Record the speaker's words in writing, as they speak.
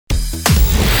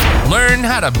Learn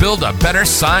how to build a better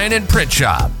sign and print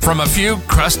shop from a few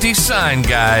crusty sign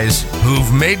guys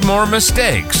who've made more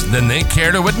mistakes than they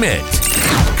care to admit.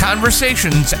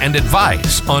 Conversations and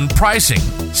advice on pricing,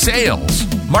 sales,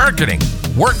 marketing,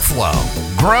 workflow,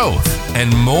 growth, and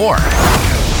more.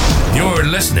 You're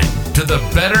listening to the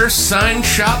Better Sign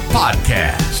Shop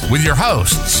Podcast with your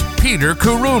hosts, Peter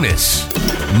Kourounis,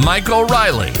 Michael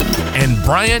Riley, and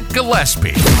Bryant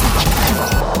Gillespie.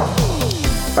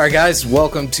 All right, guys,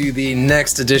 welcome to the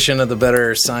next edition of the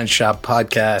Better Sign Shop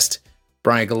Podcast.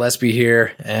 Bryant Gillespie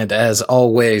here, and as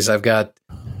always, I've got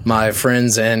my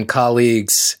friends and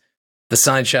colleagues, the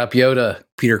Sign Shop Yoda,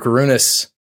 Peter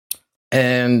Kourounis,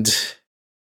 and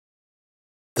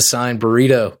the Sign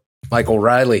Burrito, Michael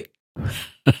Riley.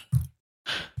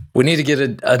 We need to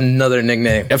get another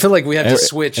nickname. I feel like we have to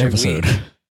switch every week.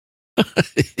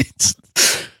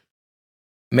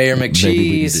 Mayor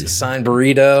McCheese, Sign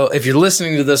Burrito. If you're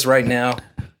listening to this right now,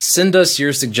 send us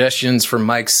your suggestions for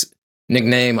Mike's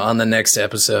nickname on the next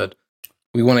episode.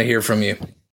 We want to hear from you.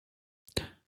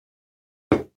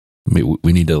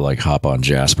 We need to hop on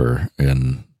Jasper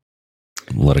and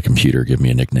let a computer give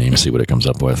me a nickname, see what it comes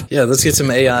up with. Yeah, let's get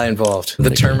some AI involved.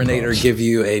 The Terminator give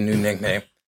you a new nickname.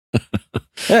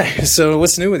 Hey, so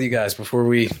what's new with you guys before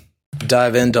we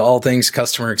dive into all things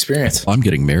customer experience? I'm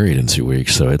getting married in 2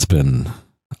 weeks, so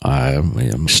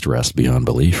I'm stressed beyond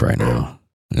belief right now.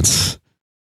 It's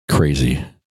crazy.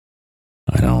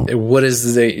 I don't.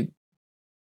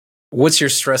 What's your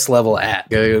stress level at?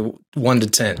 1 to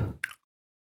 10.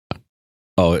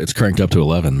 Oh, it's cranked up to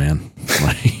 11, man.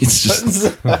 It's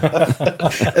just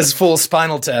it's full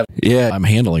Spinal Tap. Yeah, I'm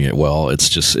handling it well.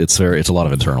 It's a lot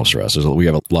of internal stress. We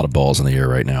have a lot of balls in the air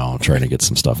right now, trying to get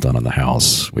some stuff done in the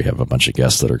house. We have a bunch of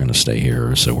guests that are going to stay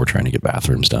here, so we're trying to get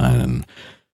bathrooms done and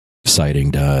siding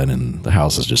done, and the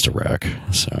house is just a wreck.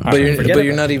 So, but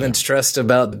you're not even stressed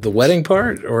about the wedding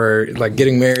part or like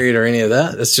getting married or any of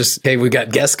that. It's just, hey, we got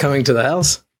guests coming to the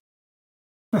house.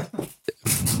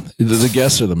 The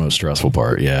guests are the most stressful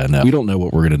part. Yeah, no, we don't know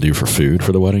what we're going to do for food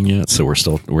for the wedding yet, so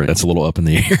that's a little up in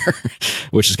the air,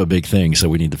 which is a big thing. So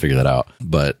we need to figure that out.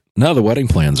 But no, the wedding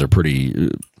plans are pretty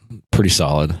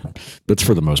solid. It's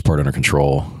for the most part under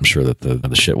control. I'm sure that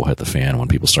the shit will hit the fan when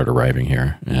people start arriving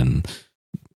here, and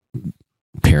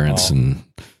parents and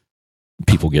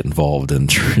people get involved in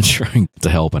trying to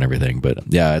help and everything. But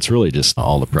yeah, it's really just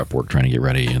all the prep work, trying to get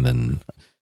ready, and then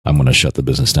I'm going to shut the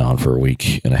business down for a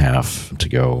week and a half to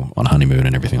go on honeymoon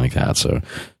and everything like that. So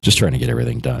just trying to get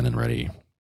everything done and ready.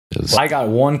 I got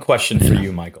one question for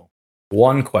you, Michael.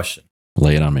 One question.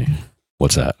 Lay it on me.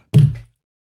 What's that?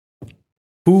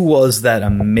 Who was that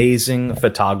amazing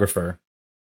photographer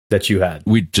that you had?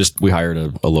 We hired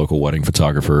a local wedding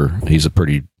photographer. He's a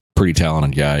pretty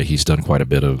talented guy. He's done quite a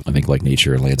bit of, I think,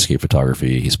 nature and landscape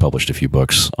photography. He's published a few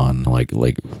books on like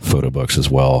photo books as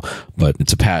well. But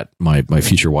it's a Pat, my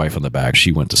future wife on the back.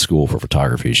 She went to school for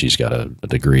photography. She's got a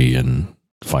degree in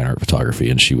fine art photography,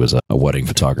 and she was a wedding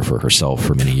photographer herself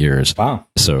for many years. Wow.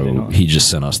 So he just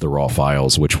sent us the raw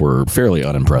files, which were fairly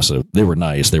unimpressive. They were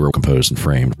nice. They were composed and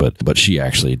framed, but she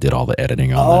actually did all the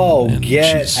editing on them. Oh,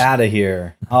 get out of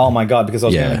here. Oh my God. Because I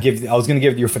was going to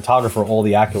give your photographer all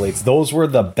the accolades. Those were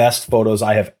the best photos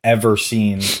I have ever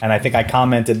seen. And I think I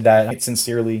commented that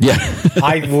sincerely. Yeah.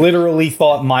 I literally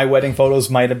thought my wedding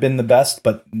photos might have been the best,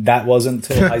 but that wasn't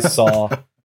until I saw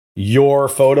your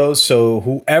photos. So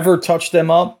whoever touched them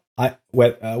up,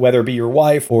 whether it be your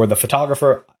wife or the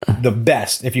photographer, the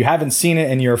best. If you haven't seen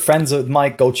it and you're friends with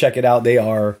Mike, go check it out. They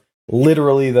are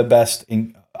literally the best.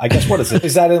 I guess, what is it?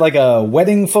 Is that like a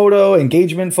wedding photo,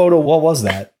 engagement photo? What was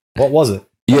that? What was it?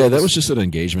 Yeah, that was just an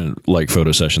engagement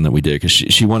photo session that we did because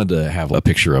she wanted to have a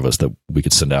picture of us that we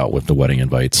could send out with the wedding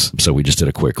invites. So we just did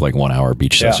a quick 1 hour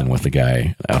beach session with the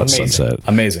guy out at sunset.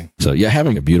 Amazing. So yeah,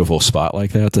 having a beautiful spot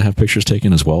like that to have pictures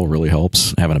taken as well really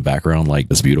helps. Having a background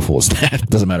as beautiful as that,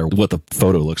 doesn't matter what the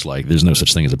photo looks like. There's no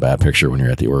such thing as a bad picture when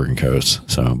you're at the Oregon coast.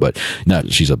 So, but no,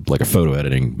 she's a photo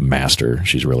editing master.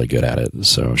 She's really good at it.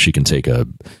 So she can take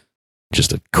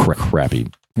just a crappy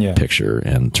picture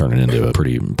and turn it into a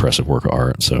pretty impressive work of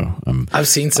art. So I've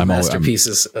seen some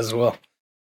masterpieces as well.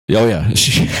 Oh yeah,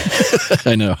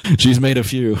 I know she's made a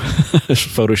few.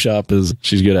 Photoshop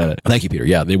she's good at it. Thank you, Peter.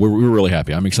 Yeah, we were really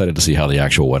happy. I'm excited to see how the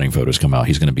actual wedding photos come out.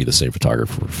 He's going to be the same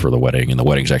photographer for the wedding, and the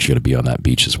wedding's actually going to be on that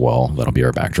beach as well. That'll be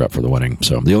our backdrop for the wedding.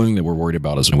 So the only thing that we're worried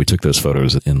about is when we took those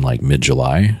photos in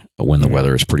mid-July when the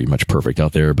weather is pretty much perfect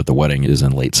out there, but the wedding is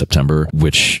in late September,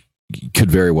 which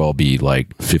could very well be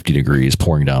 50 degrees,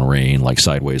 pouring down rain,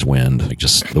 sideways wind.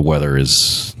 Just the weather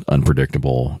is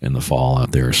unpredictable in the fall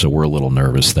out there. So we're a little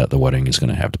nervous that the wedding is going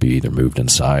to have to be either moved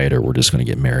inside or we're just going to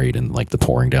get married in the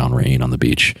pouring down rain on the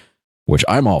beach. which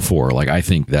I'm all for. Like, I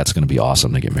think that's going to be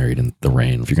awesome to get married in the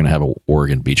rain. If you're going to have an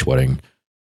Oregon beach wedding,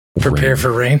 Prepare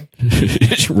for rain.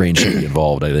 Rain should be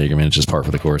involved, I think. I mean, it's just par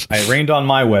for the course. It rained on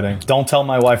my wedding. Don't tell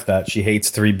my wife that. She hates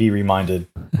to be reminded.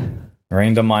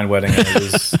 Rained on my wedding. And it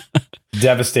was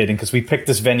devastating because we picked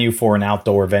this venue for an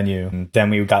outdoor venue. And then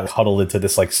we got huddled into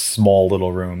this like small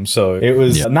little room. So it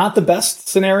was not the best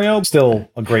scenario. Still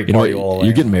a great party all around.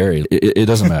 You're getting married. It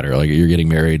doesn't matter. Like, you're getting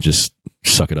married, just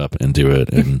suck it up and do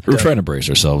it. And we're trying to brace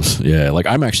ourselves. Yeah. Like,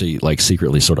 I'm actually like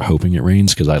secretly sort of hoping it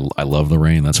rains because I love the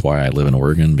rain. That's why I live in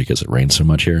Oregon, because it rains so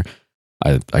much here.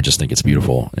 I just think it's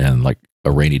beautiful. And like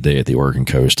a rainy day at the Oregon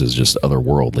coast is just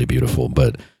otherworldly beautiful.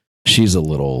 But she's a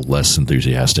little less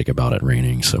enthusiastic about it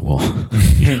raining. So we'll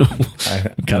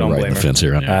kind of ride the fence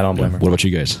here. I don't blame her. What about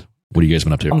you guys? What have you guys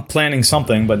been up to? I'm planning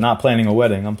something, but not planning a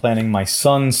wedding. I'm planning my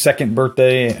son's second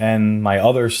birthday and my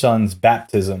other son's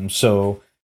baptism. So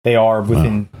they are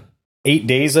within 8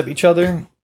 days of each other.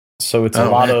 So it's a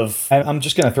lot of... I'm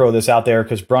just going to throw this out there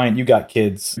because, Brian, you got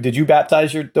kids. Did you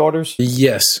baptize your daughters?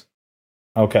 Yes.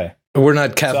 Okay. We're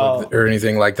not Catholic or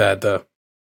anything like that, though.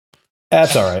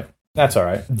 That's all right. That's all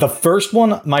right. The first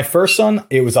one, my first son,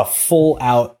 it was a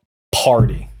full-out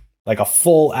party. Like a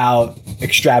full-out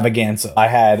extravaganza. I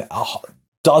had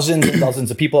dozens and dozens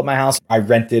of people at my house. I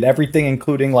rented everything,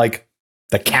 including, like,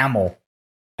 the camel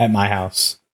at my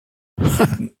house.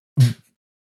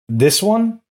 This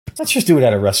one, let's just do it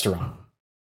at a restaurant.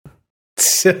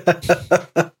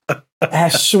 I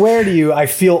swear to you, I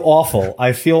feel awful.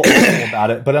 I feel awful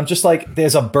about it, but I'm just like,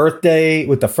 there's a birthday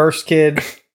with the first kid,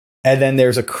 and then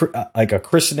there's a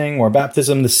christening or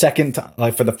baptism the second time,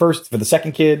 like for the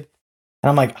second kid, and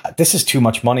I'm like, this is too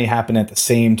much money happening at the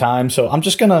same time. So I'm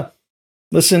just gonna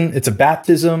listen. It's a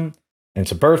baptism and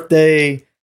it's a birthday.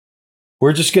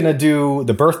 We're just going to do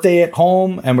the birthday at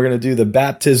home and we're going to do the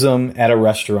baptism at a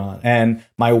restaurant. And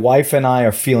my wife and I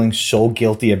are feeling so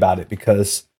guilty about it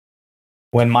because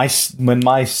when my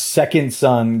second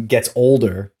son gets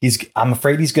older, I'm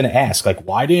afraid he's going to ask, like,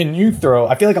 why didn't you throw?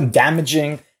 I feel like I'm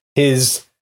damaging his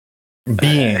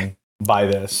being by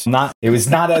this. It was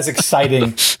not as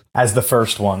exciting as the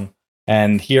first one.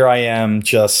 And here I am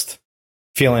just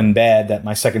feeling bad that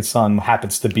my second son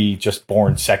happens to be just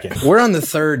born second. We're on the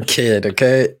third kid,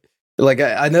 okay? Like,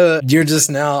 I know you're just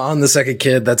now on the second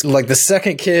kid. That's like the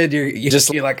second kid,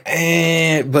 you're like,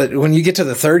 but when you get to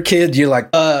the third kid, you're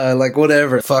like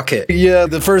whatever, fuck it. Yeah,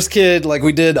 the first kid, like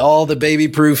we did all the baby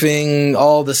proofing,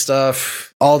 all the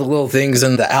stuff, all the little things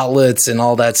and the outlets and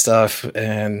all that stuff.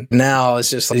 And now it's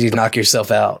just like you knock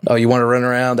yourself out. Oh, you want to run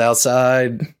around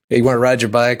outside? You want to ride your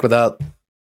bike without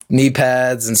knee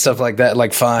pads and stuff like that?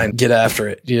 Like, fine, get after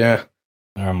it. Yeah.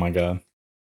 Oh my God.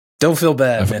 Don't feel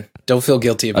bad, man. Don't feel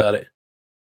guilty about it.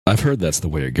 I've heard that's the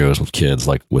way it goes with kids.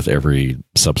 Like with every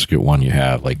subsequent one you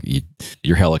have, like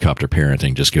your helicopter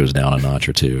parenting just goes down a notch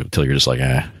or two until you're just like,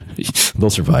 they'll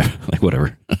survive. Like,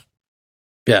 whatever.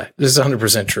 Yeah, this is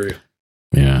 100% true.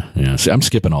 Yeah. See, I'm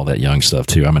skipping all that young stuff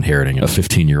too. I'm inheriting a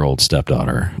 15-year-old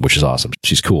stepdaughter, which is awesome.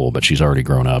 She's cool, but she's already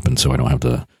grown up, and so I don't have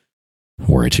to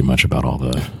worry too much about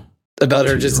about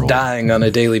her just dying on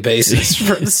a daily basis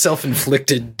from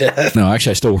self-inflicted death. No,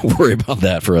 actually, I still worry about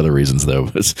that for other reasons, though.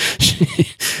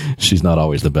 She's not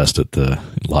always the best at the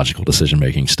logical decision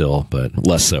making still, but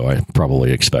less so, I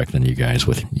probably expect, than you guys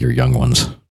with your young ones.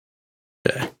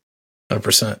 Yeah,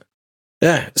 100%.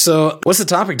 Yeah. So, what's the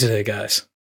topic today, guys?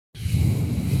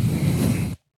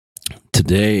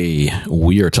 Today,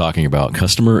 we are talking about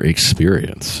customer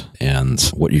experience and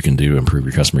what you can do to improve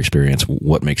your customer experience,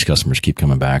 what makes customers keep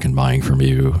coming back and buying from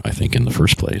you, I think, in the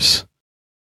first place.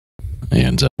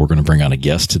 And we're going to bring on a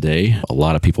guest today. A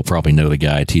lot of people probably know the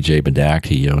guy, TJ Bedacht.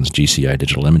 He owns GCI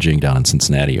Digital Imaging down in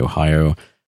Cincinnati, Ohio.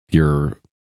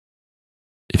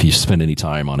 If you spend any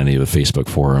time on any of the Facebook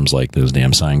forums like those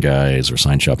damn sign guys or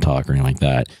Sign Shop Talk or anything like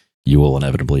that, you will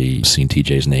inevitably seen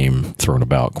TJ's name thrown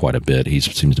about quite a bit. He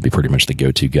seems to be pretty much the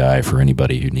go-to guy for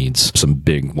anybody who needs some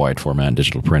big wide format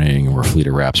digital printing or a fleet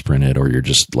of wraps printed, or you're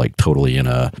just like totally in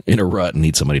a rut and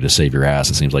need somebody to save your ass.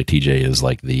 It seems like TJ is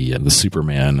like the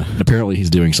Superman. Apparently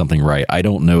he's doing something right. I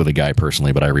don't know the guy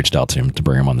personally, but I reached out to him to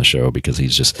bring him on the show because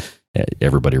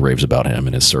everybody raves about him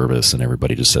and his service, and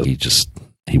everybody just says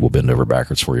he will bend over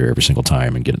backwards for you every single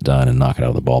time and get it done and knock it out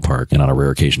of the ballpark. And on a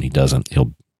rare occasion he doesn't.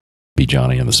 He'll be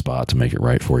Johnny on the spot to make it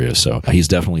right for you. So he's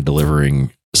definitely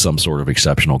delivering some sort of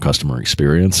exceptional customer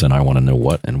experience, and I want to know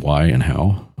what and why and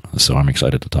how. So I'm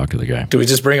excited to talk to the guy. Do we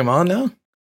just bring him on now?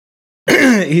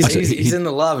 he's in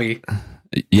the lobby.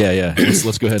 Yeah.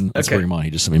 Let's go ahead and let's bring him on. He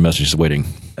just sent me a message. He's waiting.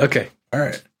 Okay. All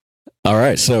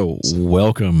right. So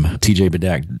welcome, TJ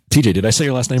Bedacht. TJ, did I say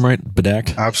your last name right?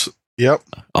 Bedacht? Yep.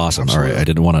 Awesome. Absolutely. All right. I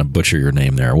didn't want to butcher your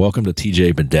name there. Welcome to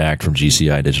TJ Bedacht from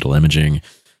GCI Digital Imaging.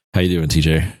 How you doing,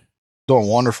 TJ? Doing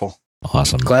wonderful.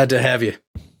 Awesome. Glad to have you.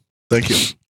 Thank you.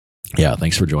 Yeah,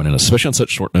 thanks for joining us, especially on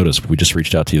such short notice. We just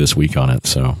reached out to you this week on it,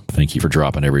 so thank you for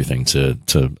dropping everything to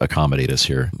accommodate us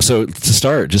here. So to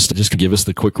start, just give us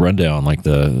the quick rundown, like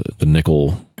the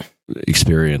nickel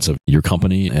experience of your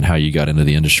company and how you got into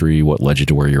the industry, what led you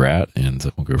to where you're at, and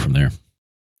we'll go from there.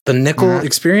 The nickel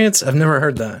experience? I've never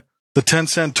heard that. The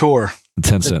 10-cent tour. The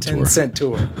 10-cent tour. 10-cent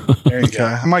tour. There you Okay. go.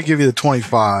 I might give you the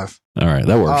 25. All right,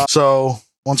 that works. So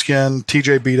once again,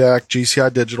 TJ Bedacht,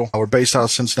 GCI Digital. We're based out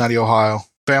of Cincinnati, Ohio.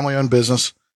 Family-owned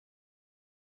business.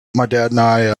 My dad and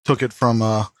I took it from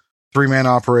a 3-man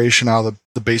operation out of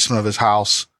the basement of his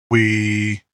house.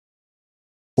 We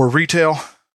were retail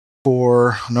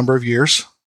for a number of years.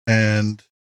 And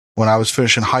when I was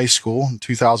finishing high school in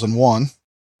 2001, I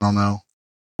don't know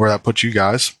where that puts you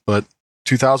guys, but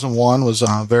 2001 was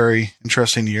a very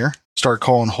interesting year. Started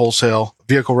calling wholesale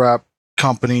vehicle wrap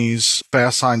companies,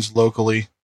 fast signs locally.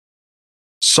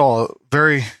 Saw a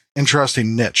very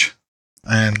interesting niche.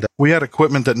 And we had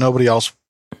equipment that nobody else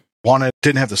wanted,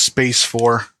 didn't have the space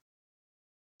for.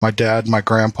 My dad, my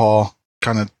grandpa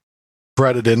kind of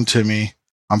bred it into me.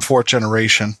 I'm 4th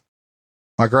generation.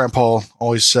 My grandpa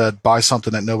always said, buy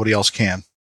something that nobody else can.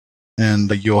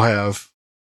 And you'll have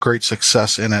great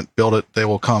success in it. Build it, they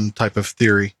will come type of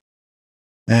theory.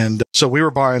 And so we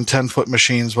were buying 10-foot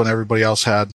machines when everybody else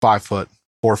had 5-foot,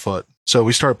 4-foot. So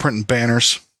we started printing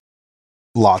banners,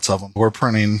 lots of them. We're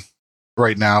printing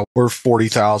right now, we're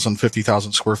 40,000,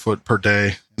 50,000 square foot per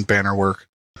day in banner work.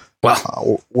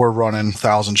 Wow. We're running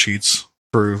 1,000 sheets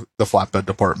through the flatbed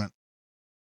department.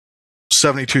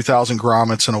 72,000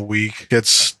 grommets in a week.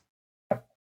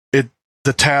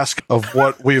 The task of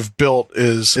what we've built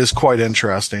is quite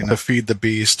interesting. To feed the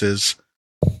beast is,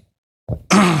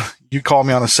 you call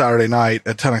me on a Saturday night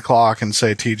at 10 o'clock and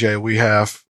say, TJ, we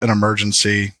have an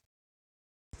emergency.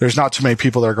 There's not too many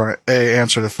people that are going to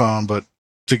answer the phone, but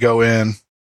to go in,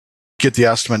 get the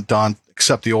estimate done,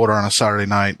 accept the order on a Saturday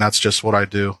night. That's just what I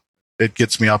do. It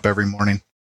gets me up every morning.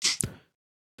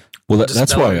 Well, Just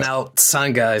that's why out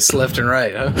sign guys left and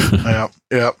right, huh?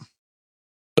 Yep.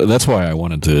 that's why I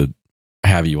wanted to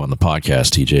have you on the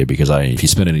podcast, TJ, because if you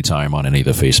spend any time on any of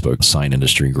the Facebook sign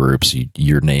industry groups,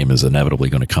 your name is inevitably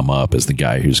going to come up as the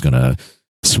guy who's going to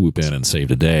swoop in and save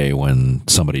the day when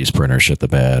somebody's printer shit the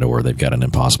bed or they've got an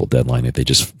impossible deadline that they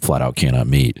just flat out cannot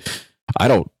meet. I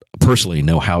don't personally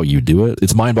know how you do it.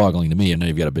 It's mind-boggling to me. I know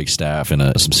you've got a big staff and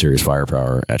some serious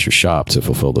firepower at your shop to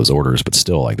fulfill those orders, but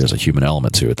still, like, there's a human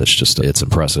element to it that's just, it's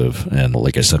impressive. And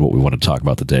like I said, what we wanted to talk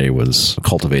about today was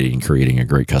cultivating and creating a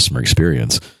great customer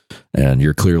experience. And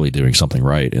you're clearly doing something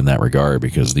right in that regard,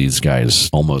 because these guys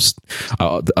almost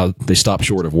they stop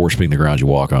short of worshiping the ground you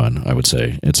walk on. I would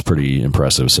say it's pretty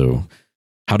impressive. So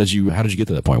how did you get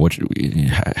to that point?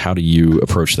 How do you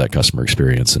approach that customer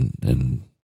experience and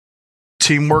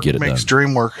Teamwork makes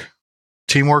dream work.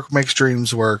 Teamwork makes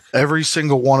dreams work. Every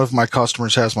single one of my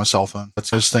customers has my cell phone. It's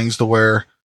those things to where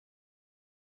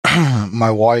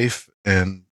my wife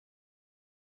and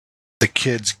the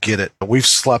kids get it. We've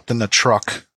slept in the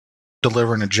truck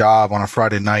delivering a job on a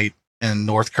Friday night in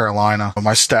North Carolina.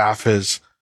 My staff has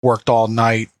worked all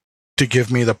night to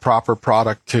give me the proper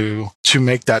product to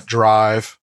make that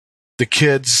drive. The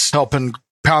kids helping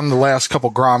pound the last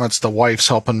couple grommets. The wife's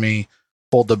helping me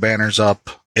fold the banners up.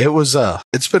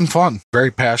 It's been fun.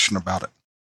 Very passionate about it.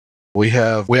 We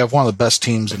have one of the best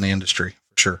teams in the industry,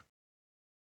 for sure.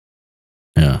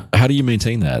 Yeah. How do you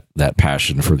maintain that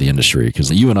passion for the industry?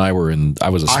 Because you and I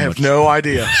have no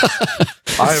idea.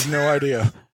 I have no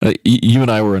idea. You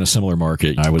and I were in a similar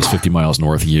market. I was 50 miles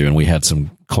north of you, and we had some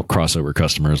crossover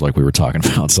customers like we were talking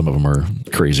about. Some of them are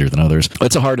crazier than others.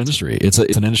 It's a hard industry. It's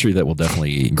an industry that will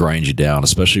definitely grind you down,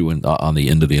 especially when on the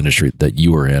end of the industry that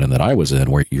you were in and that I was in,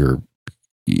 where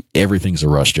everything's a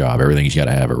rush job. Everything's got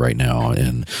to have it right now.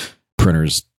 And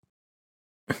printers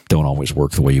don't always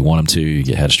work the way you want them to. You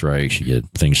get head strikes,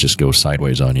 things just go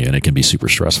sideways on you, and it can be super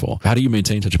stressful. How do you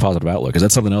maintain such a positive outlook? Because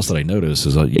that's something else that I notice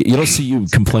is you don't see you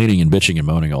complaining and bitching and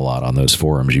moaning a lot on those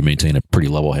forums. You maintain a pretty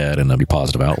level head and a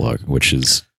positive outlook, which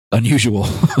is unusual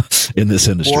in this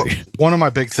industry. Well, one of my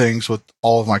big things with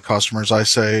all of my customers, I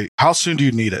say, how soon do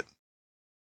you need it?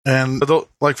 And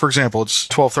like, for example, it's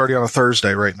 12:30 on a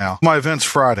Thursday right now. My event's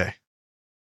Friday.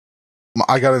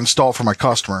 I got to install for my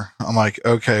customer. I'm like,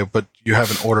 okay, but you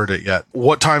haven't ordered it yet.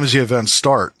 What time does the event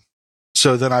start?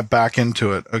 So then I back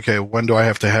into it. Okay, when do I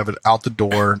have to have it out the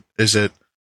door?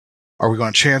 Are we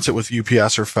going to chance it with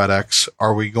UPS or FedEx?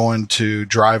 Are we going to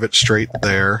drive it straight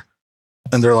there?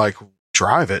 And they're like,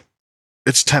 drive it?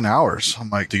 it's 10 hours. I'm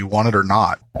like, do you want it or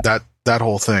not? That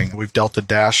whole thing. We've dealt the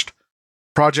dashed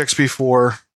projects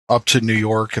before up to New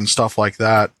York and stuff like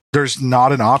that. There's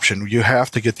not an option. You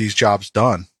have to get these jobs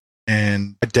done.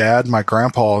 And my dad, my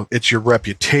grandpa, it's your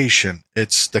reputation.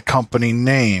 It's the company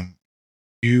name.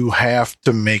 You have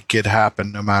to make it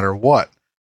happen no matter what.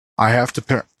 I have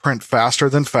to print faster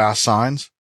than fast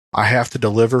signs. I have to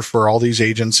deliver for all these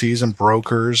agencies and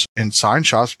brokers and sign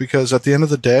shops, because at the end of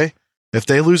the day, if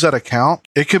they lose that account,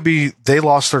 it could be they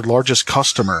lost their largest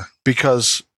customer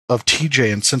because of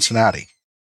TJ in Cincinnati.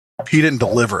 He didn't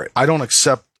deliver it. I don't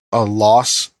accept a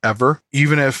loss ever.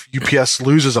 Even if UPS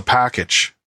loses a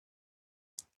package,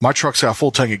 my truck's got a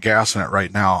full tank of gas in it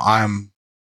right now.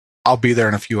 I'll be there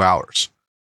in a few hours.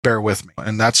 Bear with me.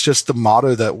 And that's just the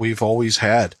motto that we've always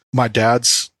had. My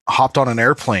dad's hopped on an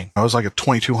airplane. It was like a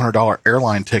 $2,200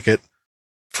 airline ticket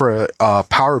for a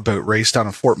powerboat race down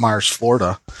in Fort Myers,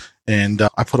 Florida. And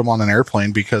I put him on an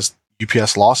airplane because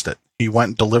UPS lost it. He went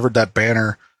and delivered that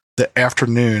banner the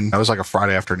afternoon. That was like a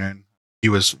Friday afternoon. He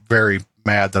was very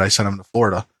mad that I sent him to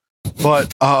Florida.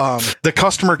 But the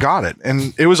customer got it.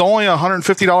 And it was only a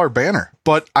 $150 banner.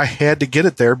 But I had to get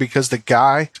it there because the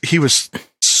guy, he was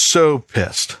so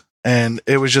pissed. And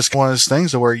it was just one of those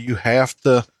things where you have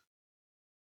to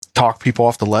talk people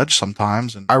off the ledge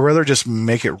sometimes. And I'd rather just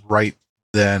make it right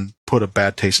than put a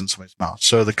bad taste in somebody's mouth.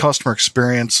 So the customer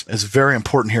experience is very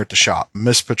important here at the shop.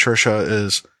 Miss Patricia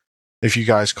is, if you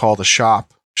guys call the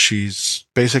shop, she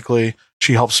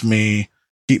helps me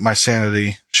keep my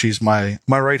sanity. She's my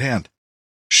right hand.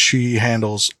 She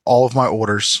handles all of my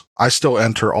orders. I still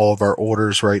enter all of our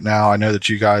orders right now. I know that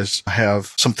you guys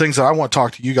have some things that I want to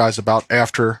talk to you guys about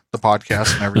after the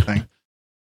podcast and everything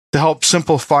to help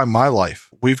simplify my life.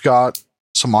 We've got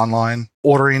some online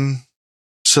ordering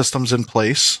systems in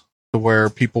place to where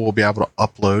people will be able to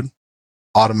upload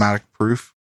automatic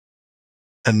proof.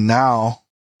 And now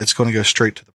it's going to go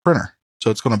straight to the printer. So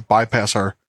it's going to bypass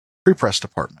our pre-press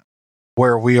department.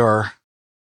 Where we are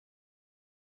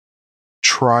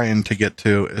trying to get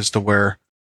to is to where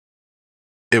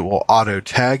it will auto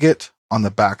tag it on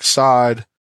the back side.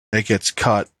 It gets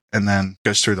cut and then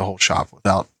goes through the whole shop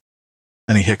without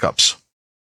any hiccups.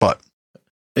 But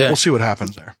we'll see what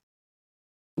happens there.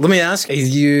 Let me ask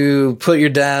you, put your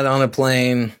dad on a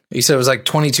plane. You said it was like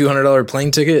 $2,200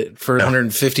 plane ticket for a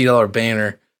 $150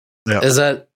 banner. Yeah.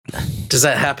 Does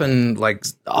that happen like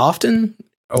often?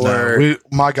 Or no,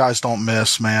 my guys don't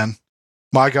miss, man.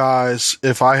 My guys,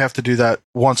 if I have to do that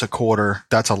once a quarter,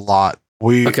 that's a lot.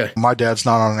 My dad's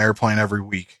not on an airplane every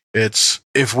week. It's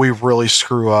if we really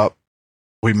screw up,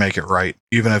 we make it right.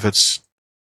 Even if it's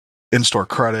in-store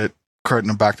crediting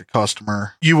them back to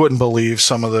customer. You wouldn't believe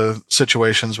some of the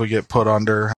situations we get put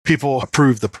under. People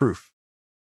approve the proof,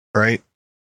 right?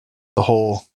 The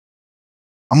whole,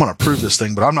 I'm going to approve this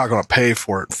thing, but I'm not going to pay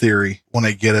for it theory. When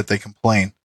they get it, they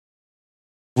complain.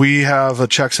 We have a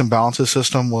checks and balances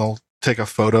system. We'll take a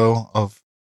photo of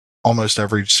almost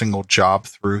every single job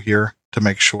through here to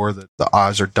make sure that the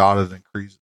I's are dotted and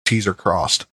T's are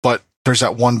crossed. But there's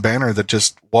that one banner that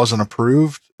just wasn't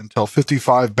approved until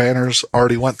 55 banners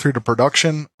already went through to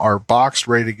production, are boxed,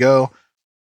 ready to go.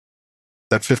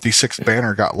 That 56th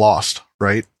banner got lost,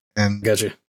 right? And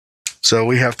gotcha. So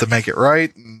we have to make it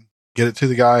right and get it to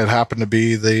the guy. It happened to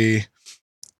be the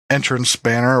entrance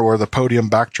banner or the podium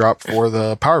backdrop for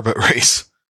the powerboat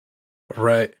race.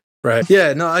 Right.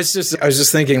 Yeah, no, I was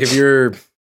just thinking, if your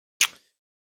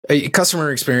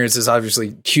customer experience is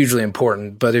obviously hugely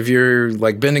important, but if you're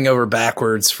like bending over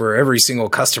backwards for every single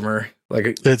customer,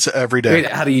 like it's every day.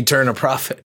 How do you turn a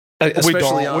profit? We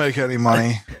don't make any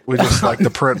money. We just like to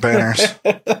print banners.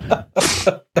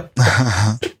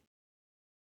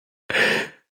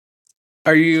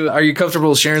 Are you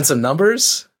comfortable sharing some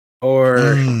numbers?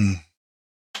 Or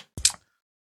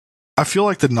I feel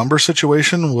like the number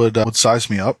situation would size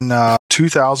me up. In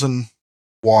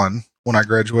 2001, when I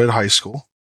graduated high school,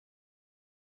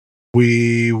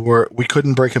 we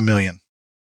couldn't break $1 million.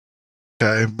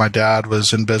 Okay, my dad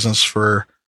was in business for,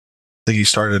 I think he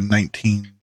started in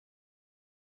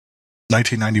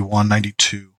 1991,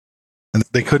 92, and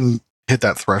they couldn't hit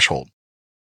that threshold.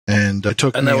 And it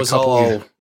took and that was all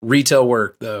retail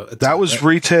work, though. That was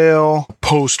retail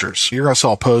posters. You're going to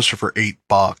sell a poster for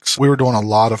 $8. We were doing a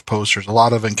lot of posters, a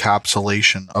lot of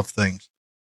encapsulation of things.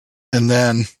 And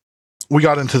then we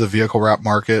got into the vehicle wrap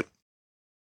market,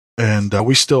 and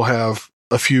we still have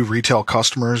a few retail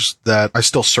customers that I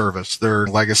still service. They're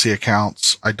legacy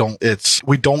accounts.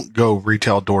 We don't go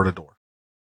retail door to door.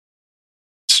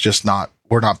 It's just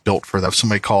we're not built for that. If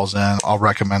somebody calls in, I'll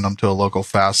recommend them to a local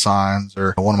fast signs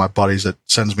or one of my buddies that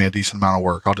sends me a decent amount of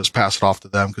work. I'll just pass it off to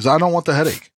them because I don't want the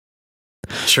headache.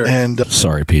 Sure. And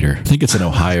Sorry, Peter. I think it's an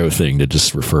Ohio thing to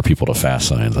just refer people to fast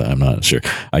signs. I'm not sure.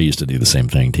 I used to do the same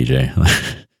thing,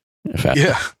 TJ.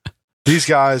 yeah, these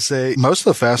guys, most of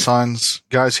the fast signs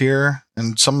guys here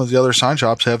and some of the other sign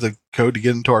shops have the code to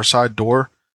get into our side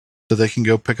door so they can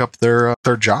go pick up their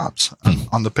jobs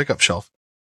on the pickup shelf.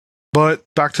 But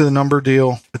back to the number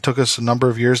deal. It took us a number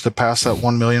of years to pass that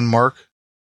 1 million mark.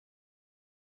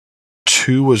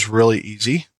 2 was really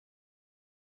easy.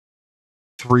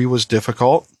 3 was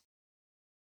difficult.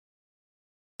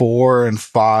 4 and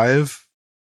 5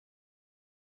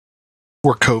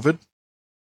 were COVID.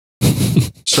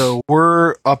 So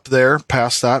we're up there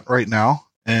past that right now,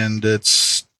 and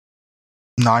it's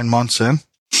 9 months in.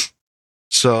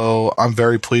 So I'm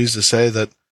very pleased to say that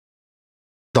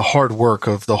the hard work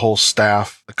of the whole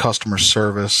staff, the customer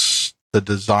service, the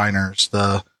designers,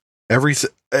 the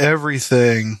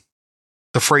everything,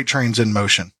 the freight train's in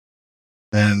motion.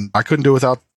 And I couldn't do it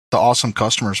without the awesome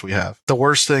customers we have. The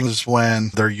worst thing is when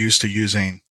they're used to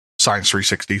using Science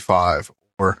 365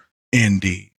 or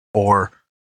Indy or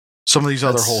some of these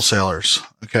other wholesalers.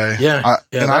 Okay. Yeah.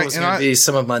 That was going to be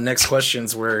some of my next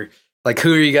questions were like,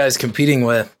 who are you guys competing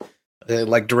with?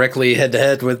 Like directly head to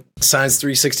head with Science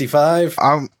 365?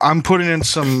 I'm putting in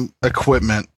some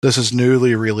equipment. This is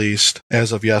newly released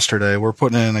as of yesterday. We're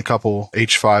putting in a couple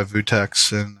H5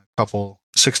 Vutex and a couple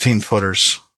 16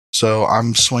 footers. So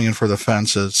I'm swinging for the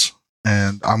fences,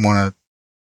 and I'm going to,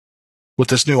 with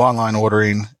this new online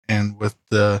ordering and with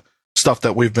the stuff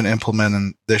that we've been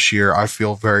implementing this year, I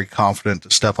feel very confident to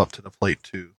step up to the plate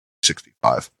to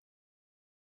 65.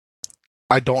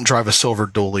 I don't drive a silver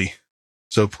dually,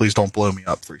 so please don't blow me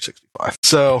up 365.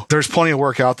 So there's plenty of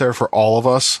work out there for all of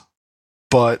us,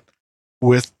 but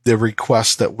with the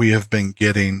requests that we have been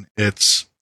getting, it's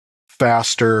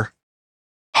faster,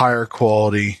 higher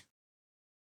quality.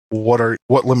 What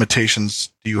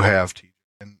limitations do you have, TJ?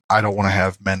 And I don't want to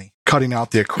have many. Cutting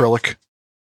out the acrylic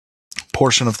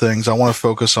portion of things. I want to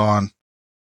focus on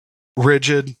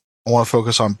rigid. I want to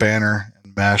focus on banner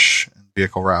and mesh and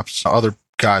vehicle wraps. Other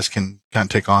guys can kind of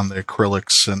take on the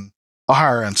acrylics and the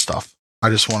higher end stuff. I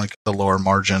just want to get the lower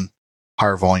margin,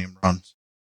 higher volume runs.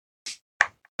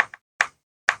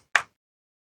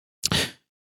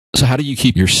 So how do you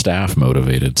keep your staff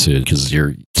motivated to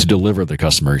deliver the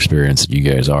customer experience that you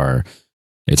guys are?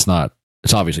 It's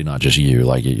obviously not just you.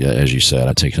 Like, as you said,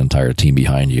 it takes an entire team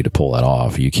behind you to pull that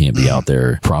off. You can't be out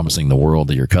there promising the world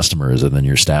to your customers and then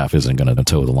your staff isn't going to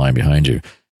toe the line behind you.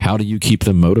 How do you keep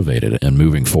them motivated and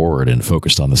moving forward and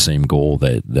focused on the same goal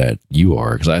that you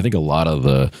are? Because I think a lot of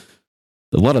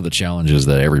the challenges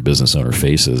that every business owner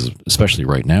faces, especially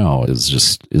right now,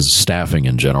 is staffing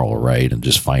in general, right? And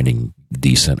just finding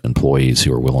decent employees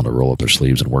who are willing to roll up their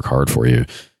sleeves and work hard for you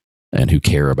and who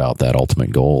care about that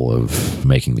ultimate goal of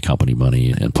making the company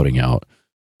money and putting out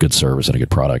good service and a good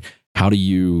product. How do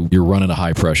you're running a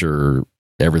high pressure,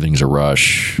 everything's a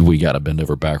rush, we got to bend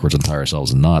over backwards and tie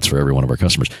ourselves in knots for every one of our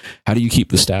customers. How do you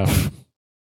keep the staff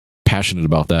passionate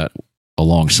about that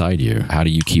alongside you? How do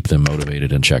you keep them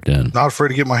motivated and checked in? Not afraid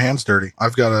to get my hands dirty.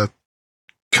 I've got a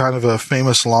kind of a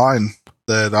famous line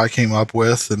that I came up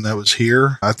with, and that was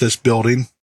here at this building,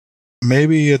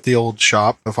 maybe at the old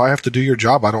shop. If I have to do your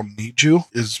job, I don't need you,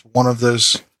 is one of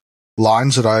those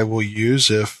lines that I will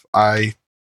use if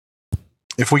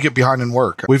we get behind in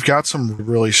work. We've got some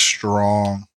really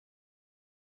strong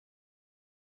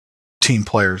team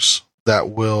players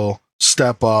that will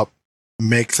step up,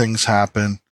 make things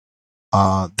happen.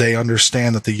 They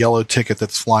understand that the yellow ticket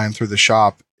that's flying through the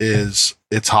shop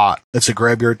it's hot. It's a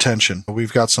grab your attention.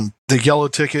 We've got the yellow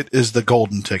ticket is the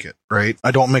golden ticket, right? I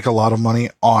don't make a lot of money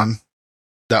on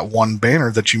that one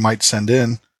banner that you might send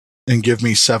in and give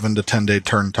me 7 to 10 day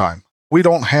turn time. We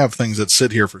don't have things that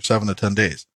sit here for 7 to 10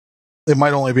 days. It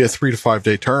might only be a 3 to 5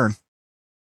 day turn.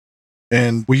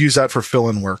 And we use that for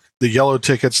fill-in work. The yellow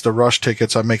tickets, the rush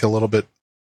tickets, I make a little bit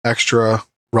extra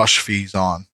rush fees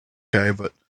on. Okay.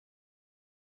 But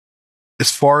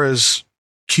as far as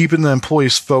keeping the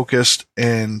employees focused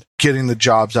and getting the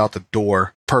jobs out the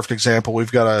door, perfect example,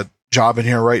 we've got a job in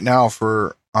here right now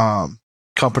for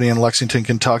company in Lexington,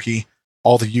 Kentucky.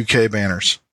 All the UK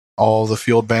banners, all the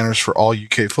field banners for all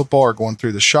UK football are going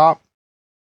through the shop.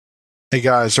 Hey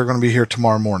guys, they're going to be here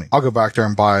tomorrow morning. I'll go back there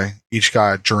and buy each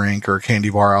guy a drink or a candy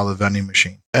bar out of the vending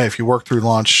machine. Hey, if you work through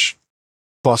lunch,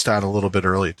 bust out a little bit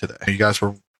early today. You guys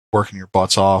were working your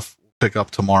butts off. Pick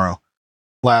up tomorrow.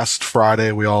 Last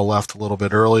Friday, we all left a little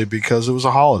bit early because it was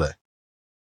a holiday.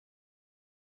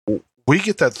 We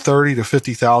get that 30 to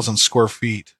 50,000 square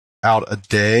feet out a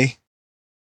day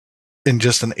in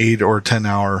just an 8 or 10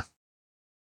 hour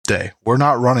day. We're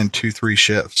not running 2-3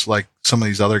 shifts like some of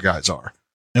these other guys are.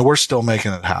 and we're still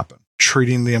making it happen.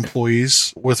 Treating the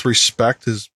employees with respect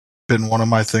has been one of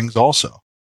my things also.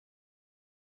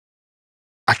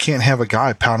 I can't have a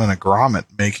guy pounding a grommet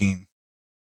making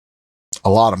a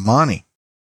lot of money.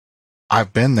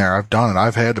 I've been there. I've done it.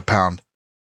 I've had to pound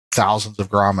thousands of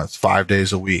grommets 5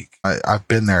 days a week. I've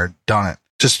been there, done it.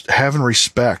 Just having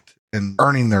respect and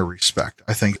earning their respect,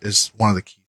 I think, is one of the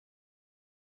keys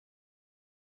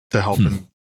to helping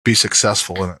be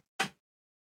successful in it.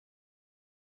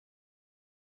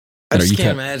 I just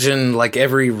can't imagine like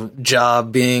every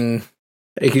job being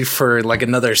for like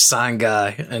another sign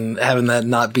guy and having that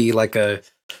not be like a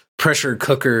pressure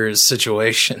cooker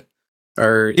situation.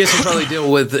 Or I guess you probably deal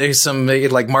with some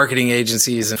like marketing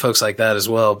agencies and folks like that as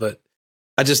well. But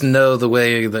I just know the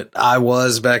way that I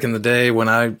was back in the day when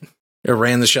I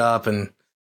ran the shop, and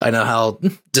I know how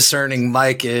discerning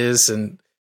Mike is, and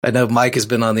I know Mike has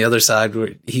been on the other side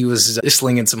where he was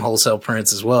slinging some wholesale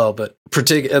prints as well, but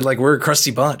like we're a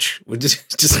crusty bunch. We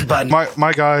just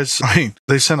my guys. I mean,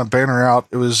 they sent a banner out.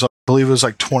 It was, I believe, it was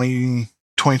like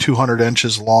 2,200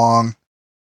 inches long,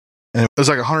 and it was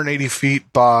like 180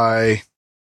 feet by,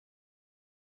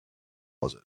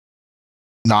 what was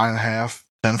it, 9.5,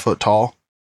 10 foot tall.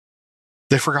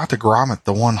 They forgot to grommet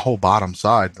the one whole bottom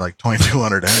side, like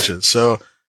 2,200 inches. So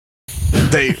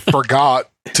they forgot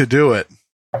to do it.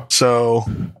 So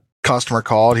customer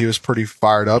called. He was pretty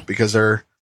fired up because they're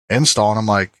installing. I'm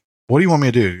like, what do you want me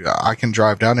to do? I can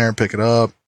drive down there and pick it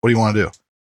up. What do you want to do?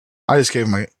 I just gave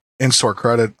him an in-store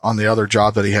credit on the other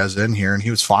job that he has in here, and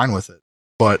he was fine with it.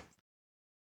 But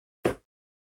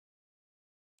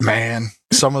man,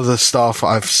 some of the stuff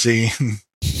I've seen,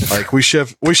 like we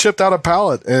shipped out a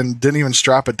pallet and didn't even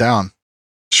strap it down.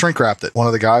 Shrink wrapped it. One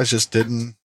of the guys just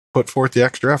didn't put forth the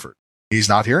extra effort. He's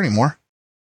not here anymore.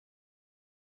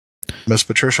 Miss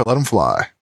Patricia, let him fly.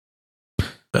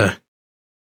 It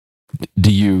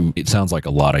sounds like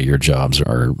a lot of your jobs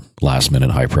are last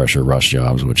minute high pressure rush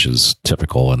jobs, which is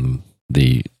typical in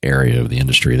the area of the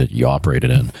industry that you operated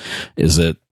in. Is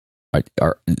it,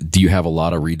 do you have a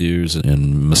lot of redos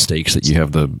and mistakes that you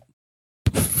have to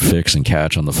fix and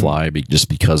catch on the fly just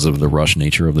because of the rush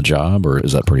nature of the job, or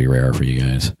is that pretty rare for you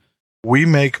guys? We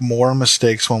make more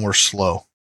mistakes when we're slow.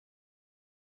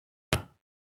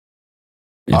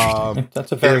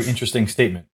 That's a very interesting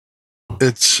statement.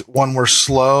 It's when we're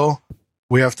slow,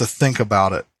 we have to think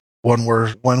about it.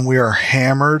 When we are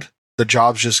hammered, the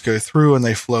jobs just go through and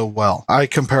they flow well. I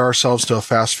compare ourselves to a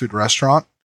fast food restaurant,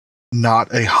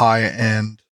 not a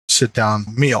high-end sit-down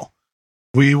meal.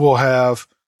 We will have,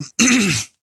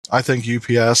 I think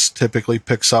UPS typically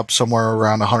picks up somewhere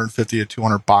around 150 to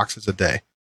 200 boxes a day.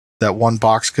 That one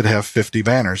box could have 50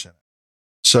 banners in it.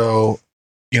 So,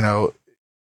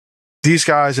 these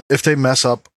guys, if they mess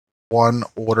up one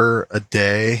order a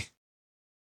day,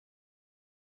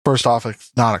 first off,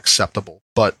 it's not acceptable,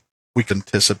 but we can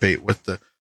anticipate with the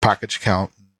package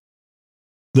count,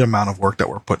 the amount of work that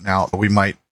we're putting out. We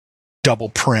might double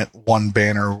print one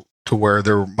banner to where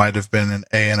there might have been an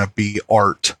A and a B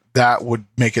art. That would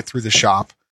make it through the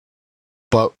shop,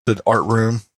 but the art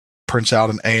room prints out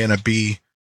an A and a B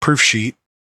proof sheet,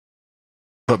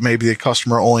 but maybe the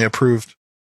customer only approved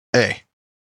A.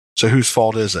 So whose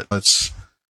fault is it?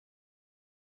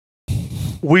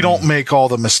 We don't make all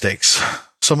the mistakes.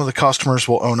 Some of the customers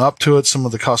will own up to it. Some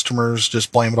of the customers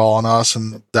just blame it all on us,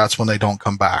 and that's when they don't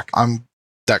come back. I'm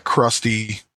that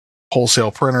crusty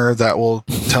wholesale printer that will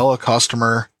tell a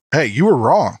customer, hey, you were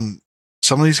wrong. And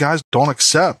some of these guys don't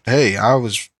accept, hey, I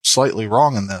was slightly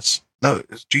wrong in this. No,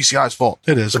 it's GCI's fault.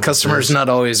 It is. The customer's not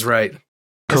always right.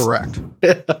 Correct.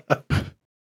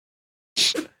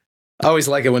 I always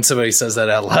like it when somebody says that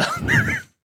out loud.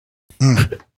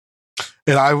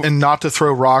 And not to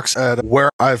throw rocks at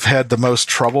where I've had the most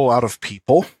trouble out of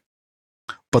people,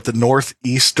 but the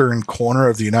northeastern corner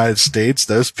of the United States,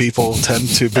 those people tend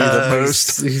to be the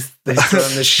most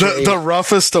the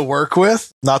roughest to work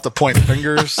with. Not to point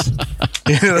fingers.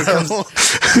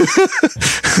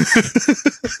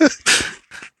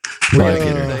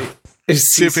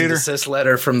 Cease and desist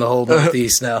letter from the whole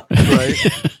Northeast now.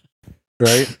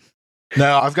 Right.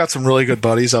 Now, I've got some really good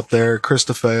buddies up there. Chris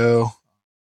DeFeo,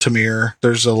 Tamir.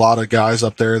 There's a lot of guys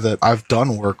up there that I've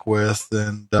done work with,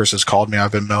 and Chris has called me.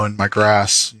 I've been mowing my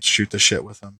grass, shoot the shit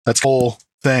with him. That's the whole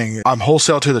thing. I'm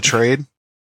wholesale to the trade,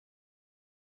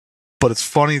 but it's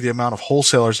funny the amount of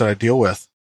wholesalers that I deal with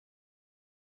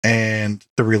and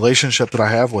the relationship that I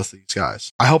have with these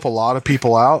guys. I help a lot of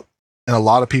people out, and a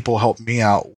lot of people help me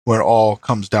out when it all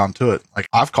comes down to it. Like,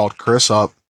 I've called Chris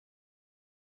up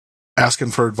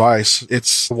asking for advice.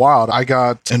 It's wild. I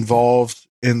got involved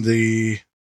in the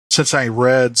Cincinnati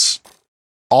Reds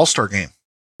All-Star game.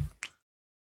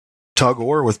 tug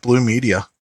oar with Blue Media.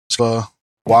 It's a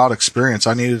wild experience.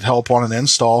 I needed help on an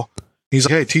install. He's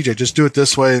like, hey, TJ, just do it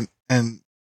this way. And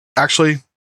actually,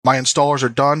 my installers are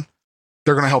done.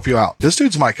 They're going to help you out. This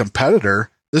dude's my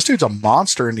competitor. This dude's a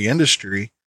monster in the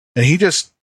industry. And he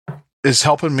just is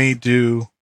helping me do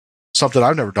something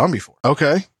I've never done before.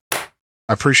 Okay.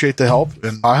 I appreciate the help.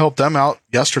 And I helped them out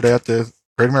yesterday at the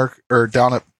Great America, or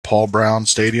down at Paul Brown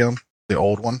Stadium, the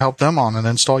old one. Helped them on an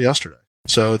install yesterday.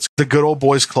 So it's the good old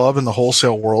boys club in the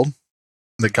wholesale world.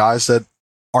 The guys that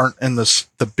aren't in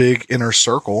the big inner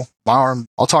circle, I'll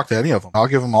talk to any of them. I'll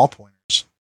give them all pointers.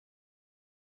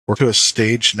 We're to a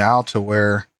stage now to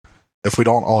where if we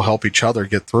don't all help each other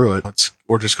get through it,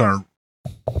 we're going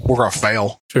to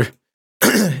fail. Sure.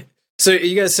 So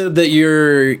you guys said that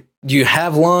you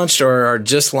have launched or are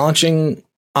just launching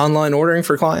online ordering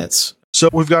for clients? So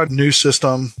we've got a new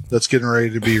system that's getting ready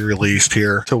to be released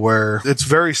here to where it's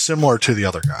very similar to the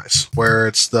other guys, where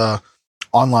it's the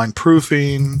online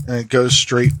proofing and it goes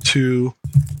straight to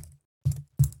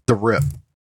the rip.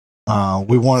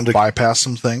 We wanted to bypass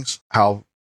some things, how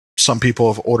some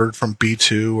people have ordered from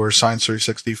B2 or Science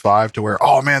 365 to where,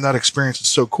 oh man, that experience is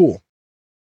so cool.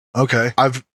 Okay.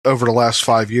 I've, over the last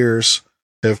 5 years,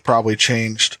 have probably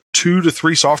changed 2 to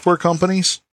 3 software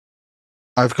companies.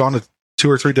 I've gone to 2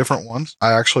 or 3 different ones.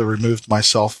 I actually removed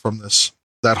myself from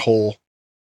that whole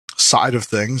side of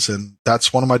things, and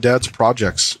that's one of my dad's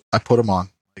projects I put him on.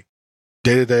 Like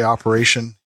day-to-day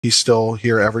operation, he's still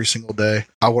here every single day.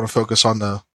 I want to focus on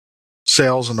the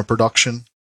sales and the production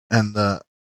and the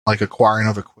like acquiring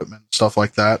of equipment, stuff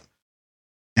like that.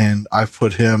 And I've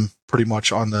put him pretty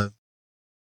much on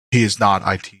he is not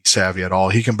IT savvy at all.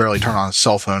 He can barely turn on his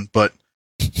cell phone, but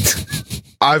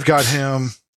I've got him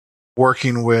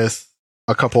working with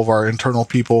a couple of our internal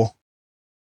people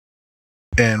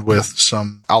and with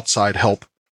some outside help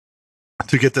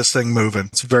to get this thing moving.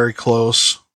 It's very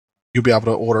close. You'll be able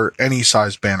to order any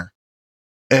size banner,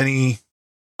 any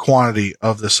quantity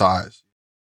of the size.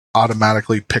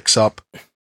 Automatically picks up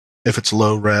if it's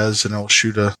low res, and it'll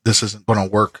shoot this isn't going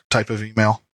to work type of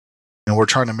email. And we're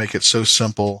trying to make it so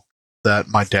simple that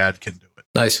my dad can do it.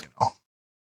 Nice.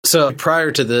 So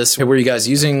prior to this, were you guys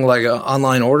using like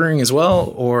online ordering as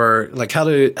well? Or like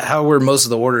how were most of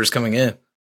the orders coming in?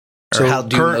 Or So how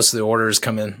do most of the orders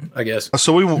come in, I guess?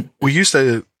 So we used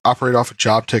to operate off of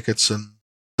job tickets, and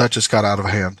that just got out of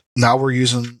hand. Now we're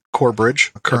using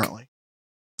CoreBridge currently.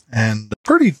 And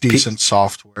pretty decent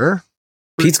software.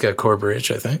 Pete's got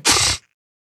CoreBridge, I think.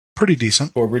 Pretty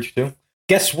decent. CoreBridge too.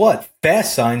 Guess what?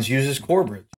 Fast Signs uses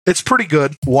CoreBridge. It's pretty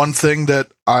good. One thing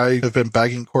that I have been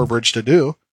begging CoreBridge to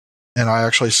do, and I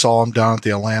actually saw him down at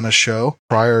the Atlanta show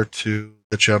prior to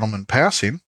the gentleman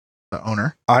passing, the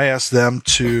owner. I asked them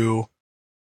to,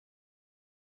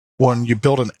 when you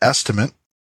build an estimate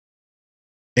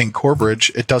in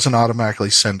CoreBridge, it doesn't automatically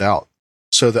send out.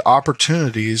 So the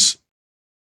opportunities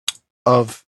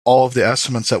of all of the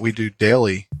estimates that we do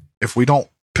daily, if we don't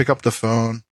pick up the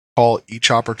phone, call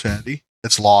each opportunity,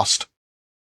 it's lost.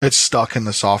 It's stuck in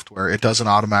the software. It doesn't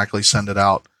automatically send it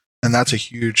out. And that's a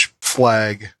huge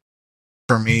flag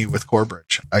for me with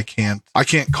CoreBridge. I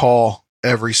can't call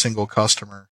every single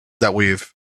customer that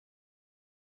we've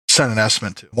sent an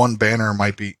estimate to. One banner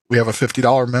might be, we have a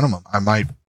 $50 minimum. I might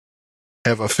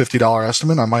have a $50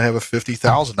 estimate. I might have a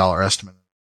 $50,000 estimate.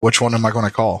 Which one am I going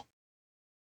to call?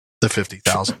 The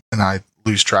 50,000. And I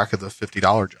lose track of the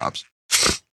 $50 jobs.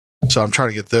 So I'm trying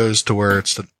to get those to where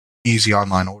it's the easy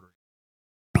online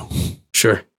ordering.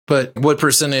 Sure. But what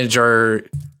percentage are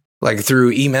like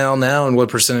through email now, and what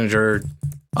percentage are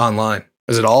online?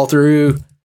 Is it all through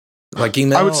like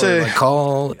email? I would say or like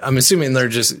call. I'm assuming they're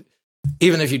just,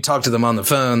 even if you talk to them on the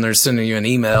phone, they're sending you an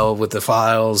email with the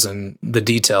files and the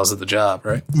details of the job,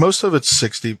 right? Most of it's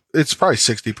 60. It's probably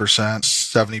 60%,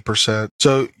 70%.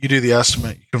 So you do the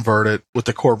estimate, you convert it with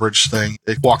the CoreBridge thing.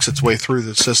 It walks its way through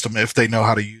the system if they know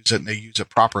how to use it and they use it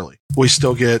properly. We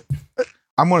still get,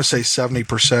 I'm going to say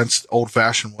 70% old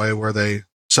fashioned way where they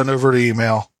send over the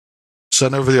email,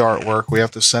 send over the artwork. We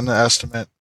have to send the estimate,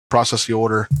 process the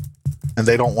order, and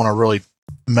they don't want to really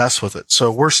mess with it.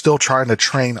 So we're still trying to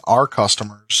train our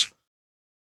customers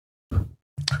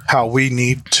how we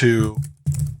need to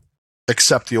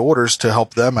accept the orders to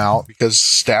help them out, because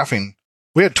staffing,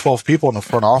 we had 12 people in the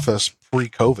front office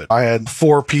pre-COVID. I had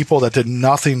 4 people that did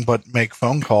nothing but make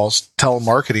phone calls,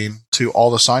 telemarketing to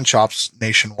all the sign shops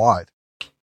nationwide.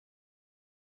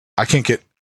 I can't get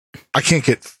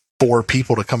 4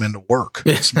 people to come into work.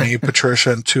 It's me,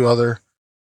 Patricia, and 3 other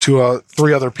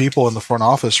people in the front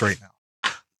office right now.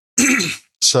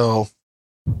 So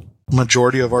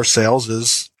majority of our sales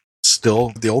is still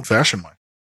the old fashioned way.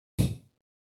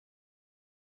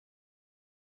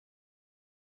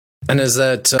 And is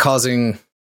that causing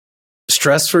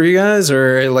stress for you guys,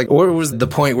 or like what was the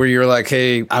point where you're like,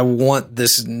 hey, I want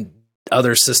this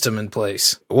other system in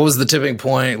place? What was the tipping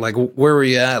point? Like, where were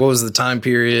you at? What was the time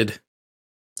period?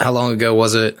 How long ago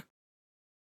was it?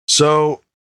 So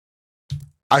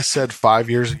I said 5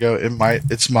 years ago.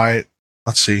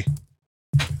 Let's see.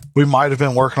 We might have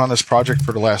been working on this project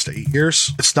for the last 8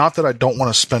 years. It's not that I don't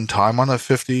want to spend time on a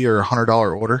 $50 or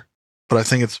 $100 order, but I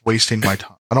think it's wasting my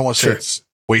time. I don't want to say it's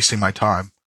wasting my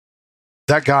time.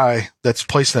 That guy that's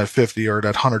placing that $50 or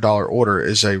that $100 order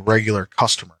is a regular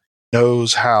customer,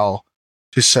 knows how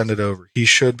to send it over. He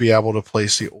should be able to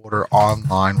place the order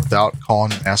online without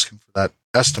calling and asking for that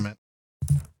estimate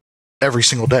every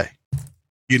single day.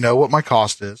 You know what my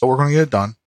cost is, but we're going to get it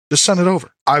done. Just send it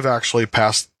over. I've actually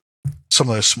passed some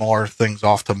of those smaller things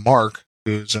off to Mark,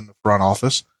 who's in the front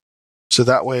office. So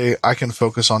that way I can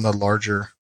focus on the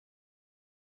larger,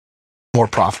 more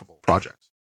profitable projects.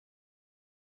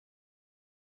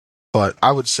 But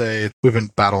I would say we've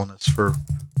been battling this for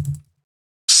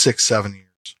 6-7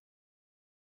 years.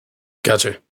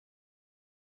 Gotcha.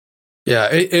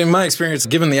 Yeah, in my experience,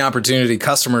 given the opportunity,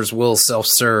 customers will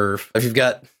self-serve. If you've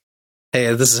got,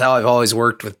 hey, this is how I've always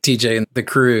worked with TJ and the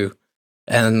crew,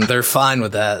 and they're fine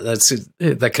with that.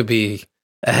 That could be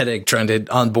a headache trying to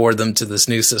onboard them to this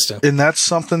new system. And that's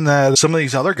something that some of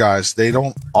these other guys, they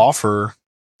don't offer.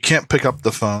 You can't pick up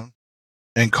the phone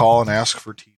and call and ask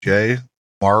for TJ,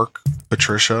 Mark,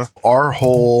 Patricia. Our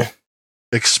whole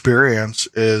experience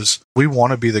is we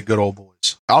want to be the good old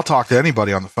boys. I'll talk to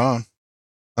anybody on the phone.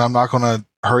 I'm not going to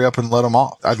hurry up and let them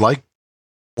off. I'd like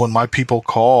when my people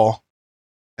call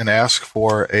and ask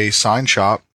for a sign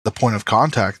shop, the point of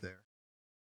contact there.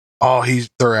 Oh,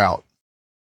 they're out.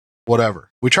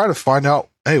 Whatever. We try to find out,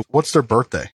 hey, what's their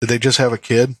birthday? Did they just have a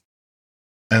kid?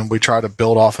 And we try to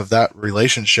build off of that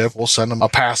relationship. We'll send them a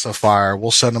pacifier.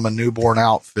 We'll send them a newborn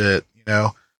outfit. You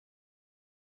know,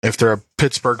 if they're a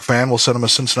Pittsburgh fan, we'll send them a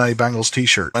Cincinnati Bengals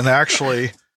t-shirt. And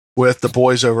actually, with the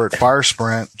boys over at Fire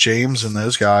Sprint, James and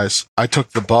those guys, I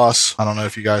took the bus. I don't know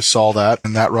if you guys saw that,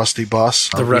 in that rusty bus.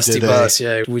 The rusty bus,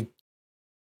 yeah. We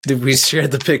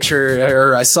shared the picture,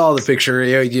 or I saw the picture.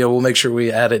 Yeah, we'll make sure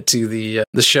we add it to the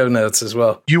show notes as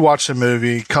well. You watch the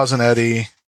movie, Cousin Eddie.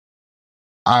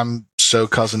 I'm so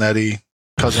Cousin Eddie.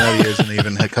 Cousin Eddie isn't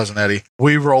even Cousin Eddie.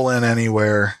 We roll in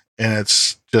anywhere, and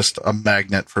it's just a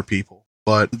magnet for people.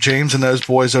 But James and those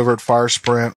boys over at Fire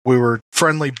Sprint, we were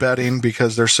friendly betting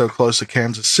because they're so close to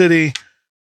Kansas City.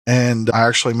 And I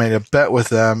actually made a bet with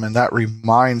them, and that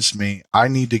reminds me, I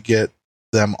need to get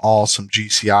them all some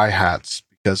GCI hats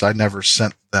because I never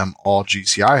sent them all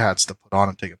GCI hats to put on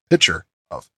and take a picture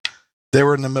of. They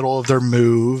were in the middle of their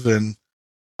move, and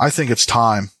I think it's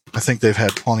time. I think they've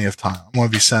had plenty of time. I'm going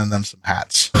to be sending them some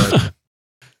hats. But,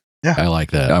 yeah. I like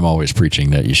that. I'm always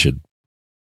preaching that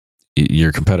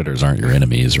your competitors aren't your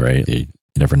enemies, right? You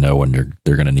never know when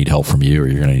they're going to need help from you or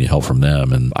you're going to need help from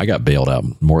them. And I got bailed out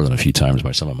more than a few times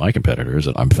by some of my competitors,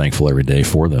 and I'm thankful every day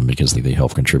for them because they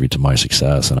help contribute to my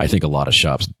success. And I think a lot of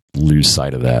shops lose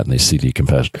sight of that, and they see the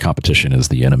competition as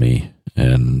the enemy,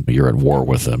 and you're at war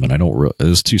with them. And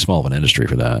it's too small of an industry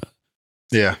for that.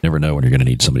 Yeah. You never know when you're going to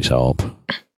need somebody's help.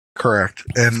 Correct.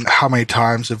 And how many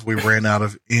times have we ran out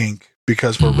of ink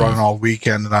because we're running all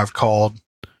weekend, and I've called,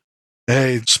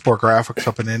 hey, Sport Graphics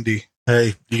up in Indy.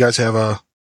 Hey, you guys have a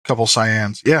couple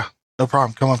cyans? Yeah, no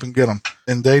problem. Come up and get them.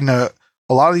 And they know,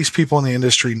 a lot of these people in the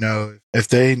industry know if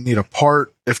they need a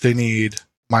part, if they need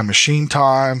my machine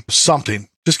time, something,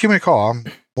 just give me a call. I'm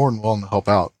more than willing to help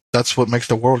out. That's what makes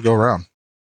the world go around.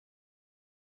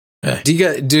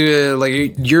 Do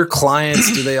like your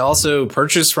clients, do they also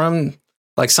purchase from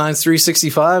like Science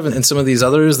 365 and some of these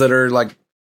others that are like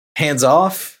hands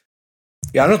off?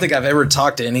 Yeah, I don't think I've ever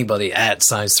talked to anybody at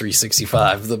Science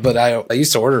 365, but I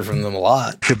used to order from them a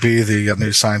lot. Could be the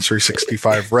new Science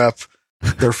 365 rep.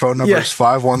 Their phone number is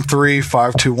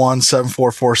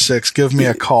 513-521-7446. Give me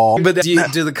a call. But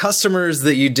do the customers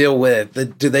that you deal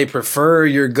with, do they prefer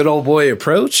your good old boy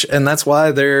approach, and that's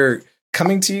why they're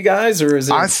coming to you guys, or is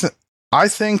it? I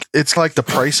think it's like the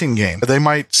pricing game. They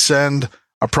might send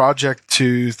a project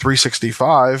to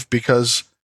 365 because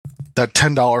that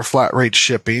 $10 flat rate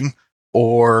shipping,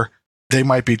 or they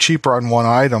might be cheaper on one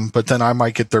item, but then I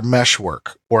might get their mesh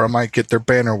work, or I might get their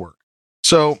banner work.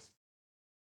 So,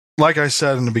 like I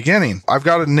said in the beginning, I've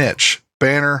got a niche: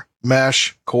 banner,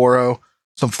 mesh, Coro,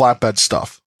 some flatbed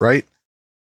stuff, right?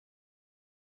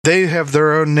 They have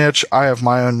their own niche. I have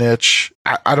my own niche.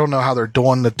 I don't know how they're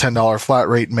doing the $10 flat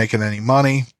rate and making any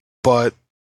money, but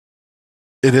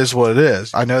it is what it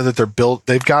is. I know that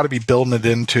they've got to be building it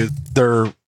into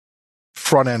their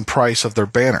front end price of their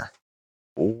banner.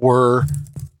 We're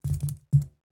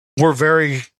we're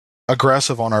very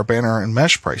aggressive on our banner and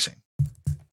mesh pricing.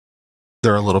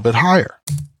 They're a little bit higher.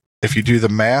 If you do the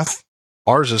math,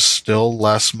 ours is still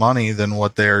less money than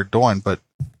what they're doing, but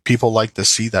people like to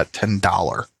see that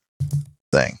 $10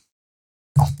 thing.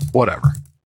 Whatever.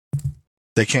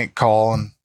 They can't call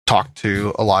and talk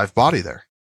to a live body there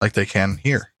like they can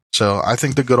here. So I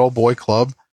think the Good Old Boy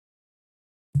Club,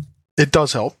 it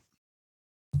does help.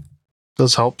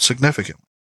 Does help significantly.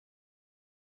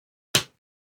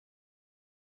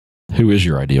 Who is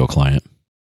your ideal client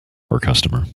or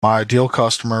customer? My ideal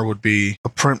customer would be a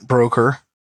print broker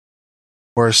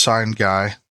or a sign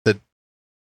guy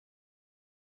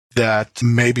that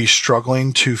may be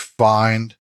struggling to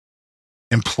find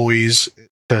employees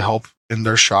to help in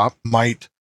their shop, might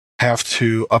have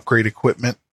to upgrade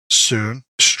equipment soon,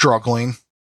 struggling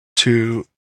to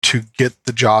get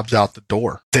the jobs out the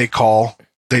door. They call,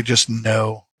 they just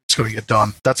know it's going to get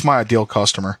done. That's my ideal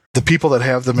customer. The people that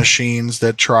have the machines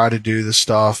that try to do the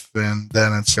stuff and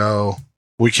then it's, oh,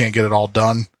 we can't get it all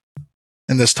done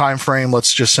in this time frame.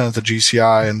 Let's just send it to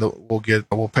GCI and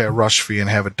we'll pay a rush fee and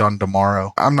have it done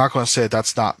tomorrow. I'm not going to say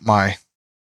that's not my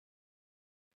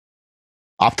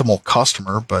optimal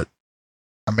customer, but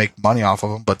I make money off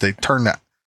of them. But they turn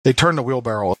the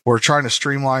wheelbarrow. We're trying to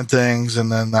streamline things,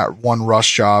 and then that one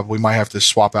rush job, we might have to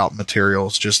swap out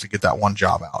materials just to get that one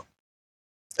job out.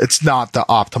 It's not the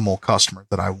optimal customer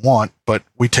that I want, but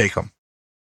we take them.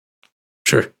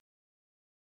 Sure.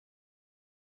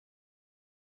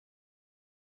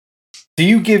 Do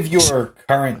you give your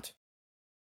current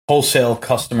wholesale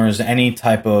customers any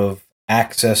type of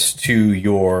access to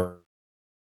your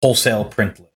wholesale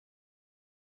print list?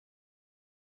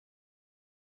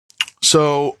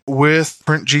 So with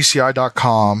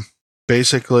printgci.com,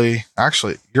 basically,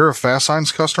 actually, you're a Fast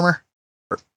Signs customer?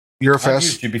 You're a I've Fast...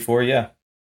 used you before, yeah.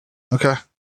 Okay.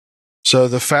 So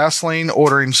the Fastlane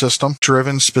ordering system,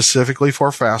 driven specifically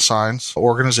for Fast Signs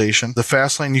organization. The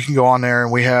Fastlane, you can go on there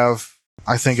and we have,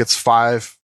 I think it's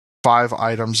five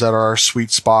items that are our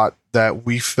sweet spot that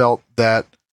we felt that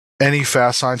any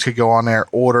Fast Signs could go on there,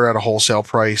 order at a wholesale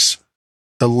price.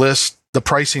 The list, the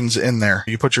pricing's in there.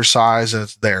 You put your size and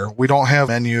it's there. We don't have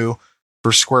a menu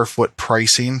for square foot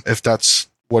pricing, if that's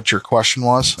what your question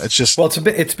was. It's just, well,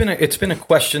 it's been a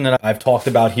question that I've talked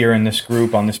about here in this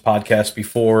group on this podcast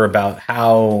before, about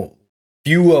how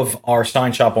few of our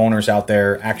sign shop owners out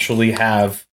there actually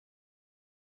have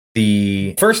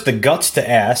the guts to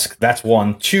ask. That's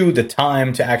one. Two, the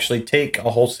time to actually take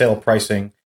a wholesale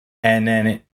pricing and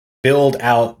then build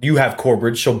out. You have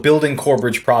Corbridge, so building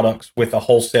Corbridge products with a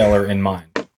wholesaler in mind.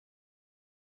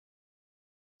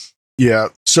 yeah.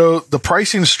 So the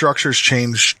pricing structure's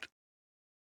changed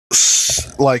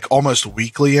like almost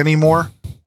weekly anymore.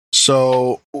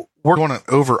 So we're going an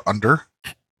over under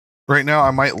right now.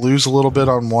 I might lose a little bit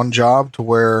on one job to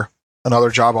where another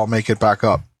job I'll make it back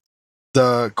up.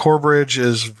 The Corbridge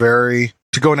is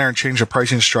to go in there and change the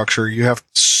pricing structure. You have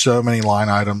so many line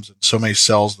items and so many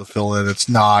cells to fill in. It's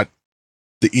not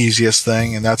the easiest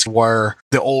thing. And that's where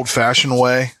the old fashioned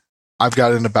way, I've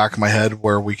got it in the back of my head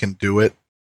where we can do it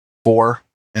for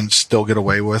and still get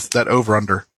away with that over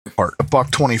under part.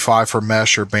 $1.25 for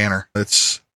mesh or banner.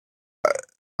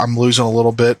 I'm losing a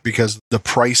little bit because the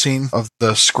pricing of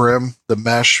the scrim, the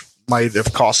mesh might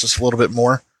have cost us a little bit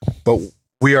more, but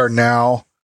we are now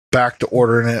back to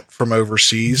ordering it from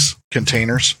overseas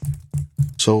containers.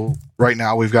 So right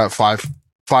now we've got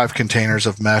five containers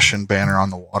of mesh and banner on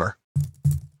the water.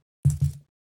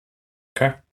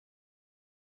 Okay.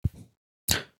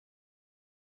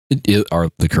 Are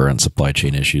the current supply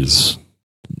chain issues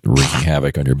wreaking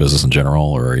havoc on your business in general,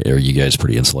 or are you guys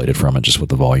pretty insulated from it just with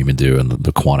the volume you do and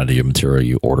the quantity of material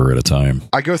you order at a time?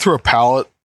 I go through a pallet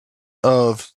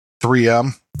of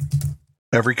 3M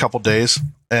every couple days,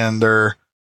 and they're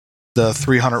the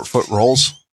 300-foot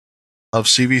rolls of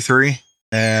CV3,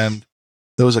 and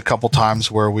there was a couple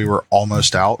times where we were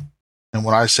almost out. And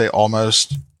when I say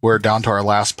almost, we're down to our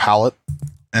last pallet,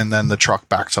 and then the truck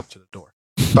backs up to the door.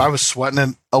 So I was sweating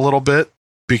it a little bit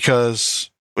because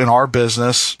in our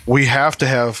business, we have to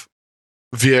have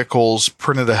vehicles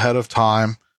printed ahead of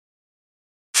time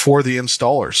for the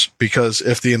installers, because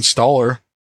if the installer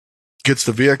gets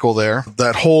the vehicle there,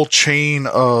 that whole chain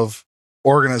of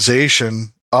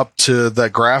organization up to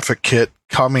that graphic kit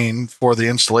coming for the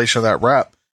installation of that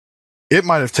rep, it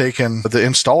might have taken the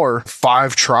installer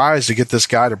 5 tries to get this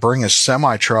guy to bring his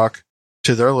semi truck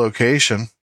to their location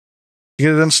to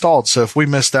get it installed. So if we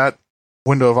miss that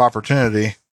window of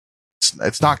opportunity,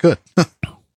 it's not good.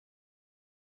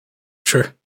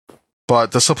 Sure.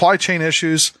 But the supply chain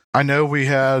issues, I know we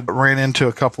ran into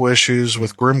a couple issues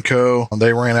with Grimco.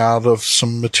 They ran out of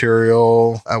some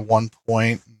material at one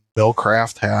point.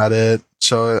 Millcraft had it.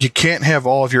 So you can't have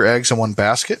all of your eggs in one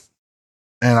basket.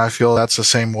 And I feel that's the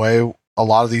same way a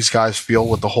lot of these guys feel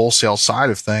with the wholesale side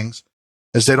of things,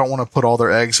 is they don't want to put all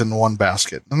their eggs in one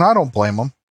basket. And I don't blame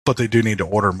them, but they do need to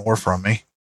order more from me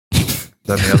than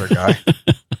the other guy.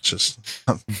 It's just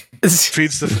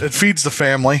it feeds the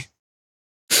family.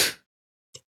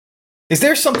 Is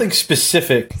there something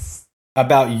specific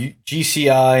about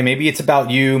GCI? Maybe it's about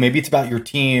you, maybe it's about your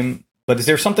team, but is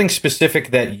there something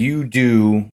specific that you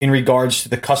do in regards to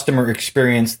the customer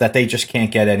experience that they just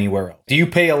can't get anywhere else? Do you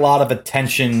pay a lot of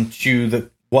attention to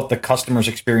what the customer's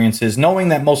experience is, knowing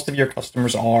that most of your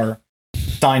customers are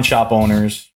sign shop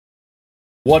owners?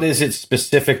 What is it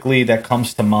specifically that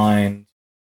comes to mind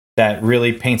that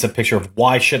really paints a picture of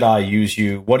why should I use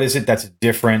you? What is it that's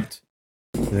different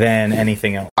than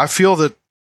anything else? I feel that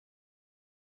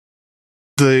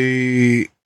there's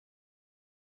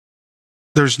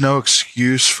no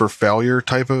excuse for failure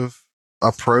type of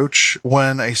approach.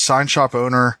 When a sign shop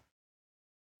owner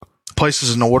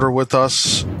places an order with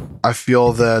us, I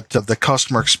feel that the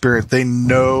customer experience, they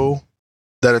know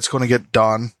that it's going to get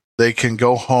done. They can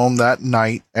go home that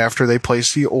night after they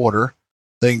place the order.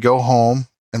 They can go home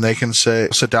and they can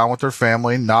sit down with their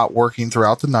family, not working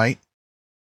throughout the night.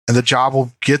 And the job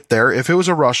will get there. If it was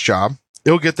a rush job,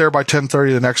 it'll get there by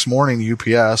 10:30 the next morning,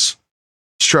 UPS,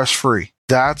 stress-free.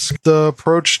 That's the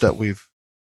approach that we've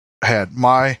had.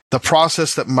 The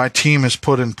process that my team has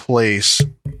put in place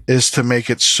is to make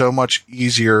it so much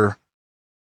easier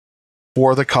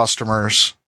for the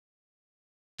customers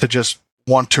to just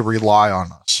want to rely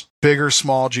on us. Big or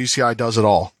small, GCI does it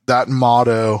all. That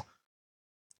motto,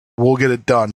 we'll get it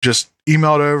done. Just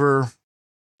email it over,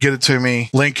 get it to me.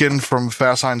 Lincoln from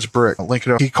Fast Signs Brick.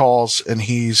 Lincoln, he calls and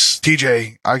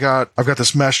TJ, I've got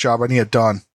this mesh job. I need it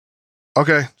done.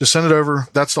 Okay, just send it over.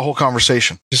 That's the whole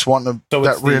conversation. Just wanting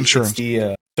that reinsurance.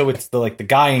 So it's the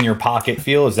guy in your pocket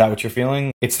feel. Is that what you're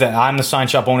feeling? It's that I'm the sign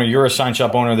shop owner. You're a sign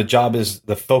shop owner.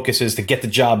 The focus is to get the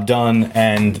job done,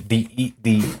 and the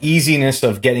easiness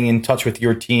of getting in touch with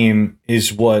your team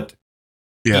is what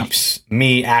keeps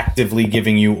me actively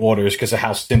giving you orders because of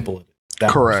how simple it is. Is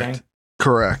that what you're saying?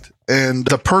 Correct. And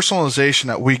the personalization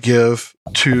that we give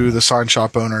to the sign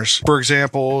shop owners. For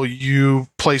example, you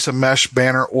place a mesh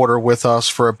banner order with us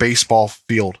for a baseball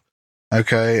field.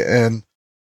 Okay. And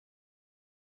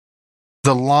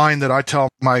the line that I tell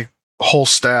my whole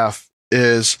staff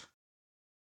is,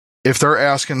 if they're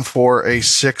asking for a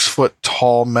 6-foot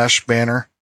tall mesh banner,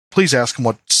 please ask them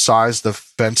what size the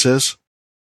fence is.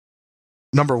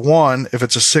 Number one, if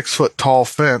it's a 6-foot tall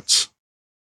fence,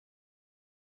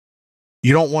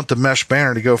 you don't want the mesh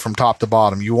banner to go from top to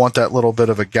bottom. You want that little bit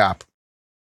of a gap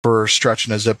for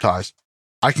stretching the zip ties.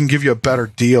 I can give you a better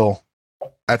deal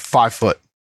at 5 foot.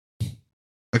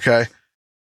 Okay.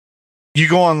 You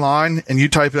go online and you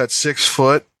type that 6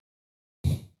 foot,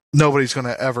 nobody's going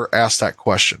to ever ask that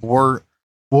question.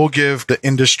 We'll give the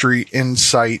industry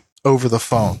insight over the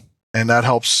phone, and that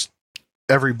helps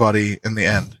everybody in the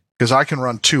end. Because I can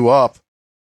run 2 up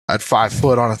at 5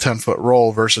 foot on a 10-foot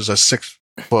roll versus a 6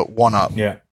 foot 1 up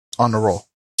on the roll.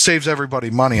 Saves everybody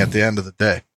money at the end of the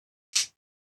day.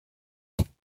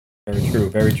 Very true.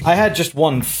 Very true. I had just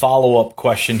one follow-up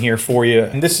question here for you.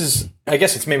 And this is, I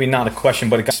guess it's maybe not a question,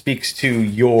 but it speaks to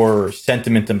your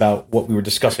sentiment about what we were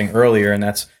discussing earlier. And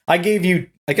that's, I gave you,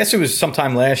 I guess it was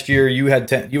sometime last year, you had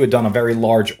done a very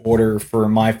large order for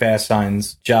my Fast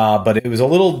Signs job, but it was a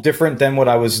little different than what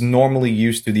I was normally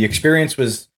used to. The experience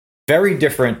was very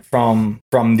different from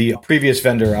the previous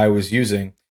vendor I was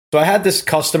using. So I had this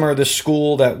customer, this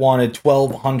school that wanted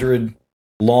 1,200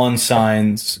 lawn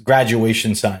signs,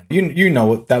 graduation signs. You know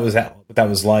what that was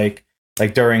like.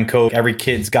 Like during COVID, every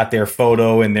kid's got their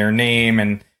photo and their name,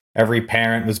 and every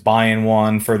parent was buying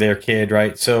one for their kid,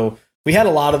 right? So we had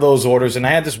a lot of those orders, and I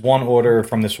had this one order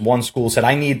from this one school, said,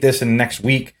 I need this in the next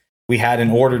week. We hadn't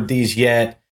ordered these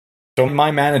yet. So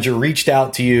my manager reached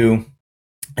out to you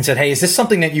and said, hey, is this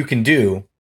something that you can do?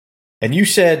 And you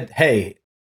said, hey,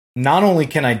 not only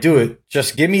can I do it,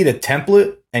 just give me the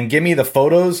template and give me the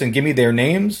photos and give me their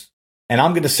names, and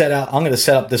I'm going to set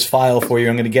up this file for you.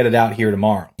 I'm going to get it out here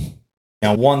tomorrow.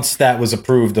 Now, once that was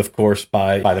approved, of course,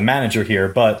 by the manager here,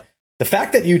 but the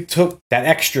fact that you took that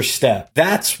extra step,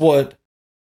 that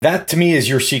to me is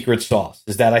your secret sauce,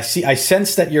 is that I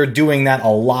sense that you're doing that a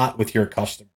lot with your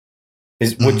customers.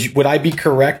 Would I be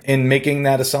correct in making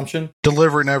that assumption?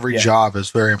 Delivering every job is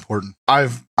very important.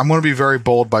 I'm going to be very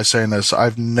bold by saying this.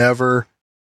 I've never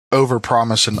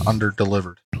overpromised and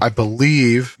underdelivered. I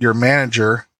believe your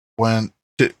manager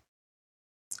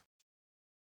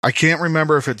I can't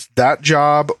remember if it's that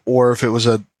job or if it was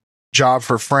a job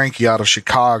for Frankie out of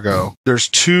Chicago. There's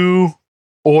two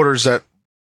orders that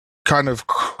kind of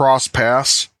cross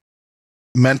paths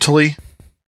mentally.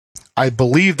 I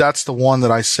believe that's the one that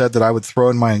I said that I would throw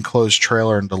in my enclosed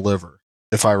trailer and deliver,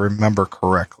 if I remember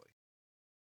correctly.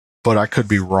 But I could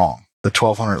be wrong. The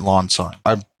 1200 lawn sign.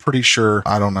 I'm pretty sure.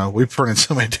 I don't know. We printed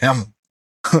so many damn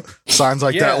signs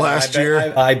like that last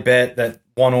year. I bet that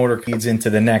one order feeds into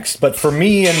the next. But for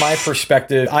me and my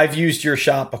perspective, I've used your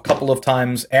shop a couple of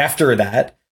times after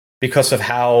that because of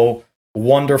how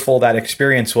wonderful that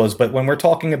experience was. But when we're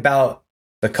talking about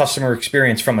the customer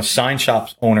experience from a sign shop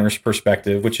owner's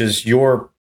perspective, which is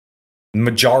your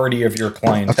majority of your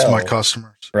clientele. That's my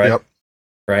customers. Right. Yep.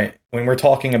 Right. When we're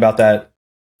talking about that,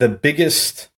 the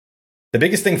biggest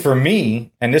thing for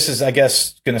me, and this is, I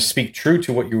guess, going to speak true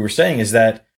to what you were saying, is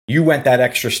that you went that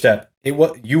extra step.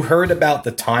 You heard about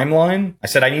the timeline. I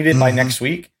said, I need it by next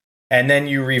week. And then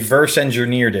you reverse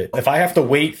engineered it. If I have to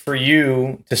wait for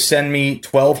you to send me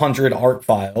 1,200 art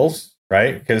files,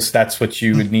 right? Because that's what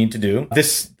you would need to do.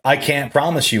 I can't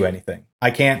promise you anything.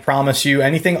 I can't promise you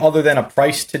anything other than a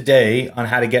price today on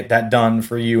how to get that done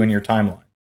for you and your timeline.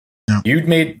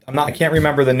 Yeah. I can't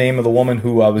remember the name of the woman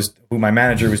who my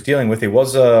manager was dealing with. It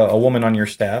was a woman on your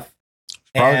staff.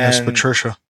 Probably Miss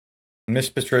Patricia. Miss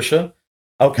Patricia.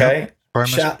 Okay. Yep,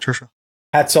 probably Miss Patricia.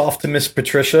 Hats off to Miss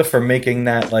Patricia for making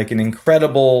that like an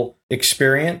incredible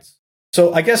experience.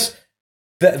 So I guess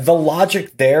the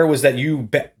logic there was that you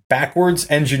backwards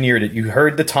engineered it. You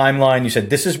heard the timeline. You said,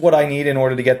 this is what I need in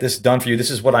order to get this done for you.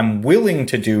 This is what I'm willing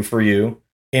to do for you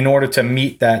in order to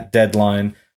meet that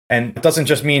deadline. And it doesn't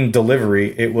just mean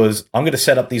delivery. It was, I'm going to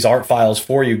set up these art files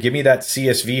for you. Give me that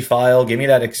CSV file. Give me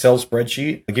that Excel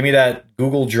spreadsheet. Give me that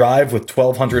Google Drive with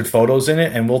 1,200 photos in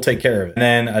it, and we'll take care of it. And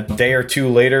then a day or two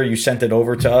later, you sent it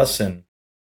over to us, and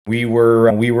we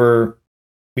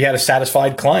had a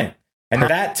satisfied client. And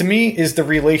that, to me, is the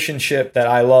relationship that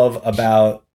I love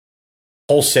about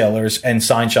wholesalers and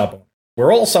sign shop owners.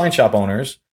 We're all sign shop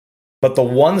owners, but the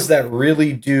ones that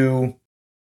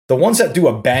do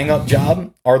a bang-up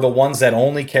job are the ones that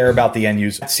only care about the end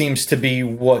user. It seems to be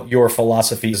what your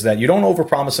philosophy is, that you don't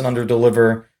overpromise and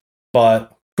underdeliver,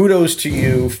 but kudos to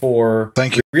you for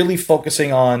really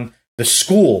focusing on the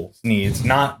school's needs,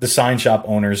 not the sign shop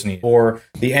owner's needs or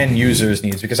the end user's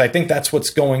needs, because I think that's what's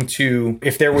going to,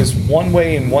 if there was one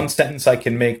way in one sentence I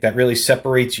can make that really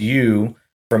separates you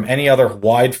from any other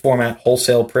wide format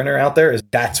wholesale printer out there, is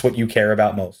that's what you care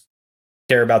about most.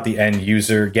 Care about the end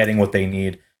user getting what they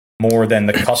need. More than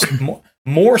the customer,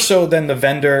 more so than the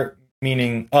vendor,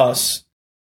 meaning us,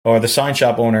 or the sign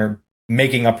shop owner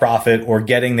making a profit or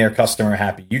getting their customer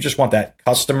happy. You just want that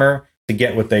customer to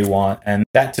get what they want, and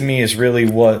that to me is really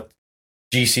what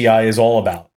GCI is all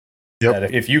about. Yep.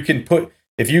 That if you can put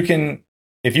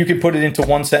it into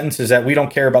one sentence, is that we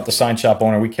don't care about the sign shop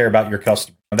owner, we care about your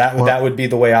customer. That would be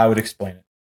the way I would explain it.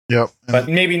 Yep. But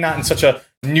maybe not in such a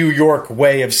New York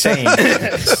way of saying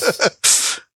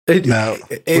it.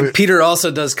 Peter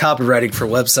also does copywriting for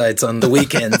websites on the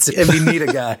weekends if you need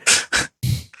a guy.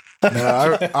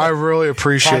 No, I really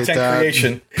appreciate Content that.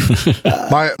 Creation.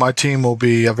 My team will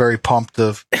be very pumped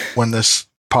of when this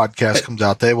podcast comes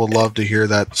out. They will love to hear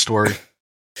that story.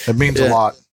 It means a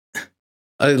lot.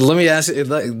 Let me ask you,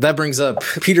 that brings up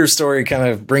Peter's story, kind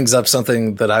of brings up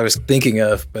something that I was thinking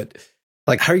of, but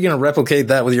like, how are you going to replicate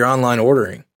that with your online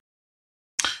ordering?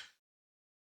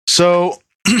 So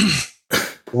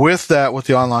with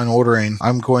the online ordering,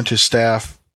 I'm going to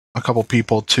staff a couple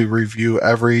people to review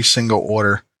every single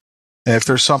order. And if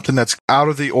there's something that's out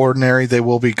of the ordinary, they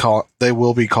will be called.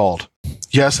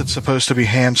 Yes, it's supposed to be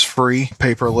hands-free,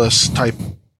 paperless type.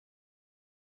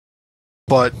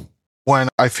 But when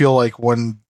I feel like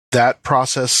when that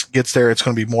process gets there, it's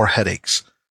going to be more headaches.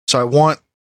 So I want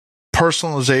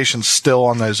personalization still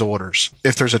on those orders.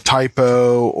 If there's a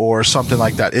typo or something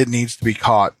like that, it needs to be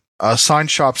caught. A sign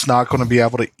shop's not going to be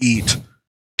able to eat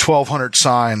 1,200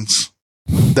 signs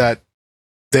that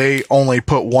they only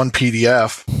put one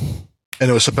PDF and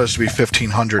it was supposed to be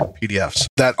 1,500 PDFs.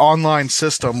 That online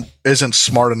system isn't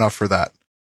smart enough for that.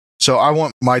 So I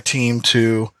want my team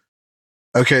to,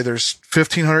 okay, there's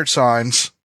 1,500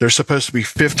 signs. There's supposed to be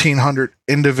 1,500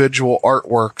 individual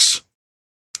artworks.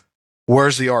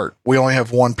 Where's the art? We only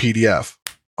have one PDF.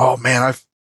 Oh man,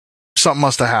 something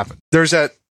must have happened. There's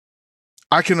that.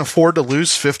 I can afford to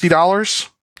lose $50,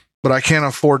 but I can't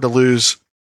afford to lose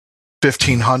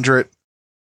 1,500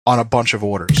 on a bunch of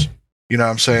orders. You know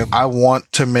what I'm saying? I want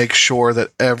to make sure that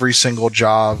every single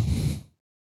job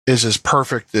is as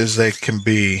perfect as they can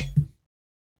be.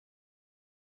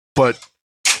 But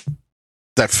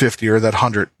that 50 or that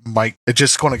 100 might, it's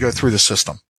just going to go through the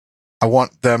system. I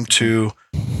want them to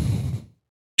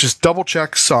just double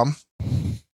check some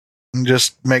and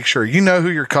just make sure you know who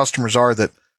your customers are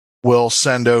that will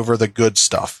send over the good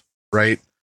stuff, right?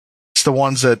 It's the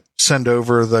ones that send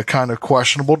over the kind of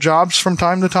questionable jobs from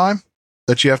time to time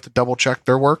that you have to double check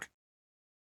their work.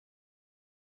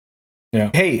 Yeah.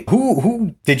 Hey,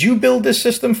 who did you build this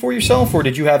system for yourself, or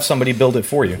did you have somebody build it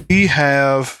for you? We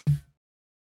have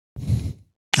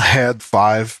had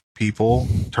 5 people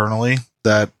internally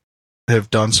that have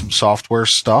done some software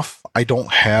stuff. I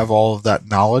don't have all of that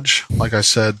knowledge. Like I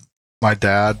said, my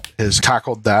dad has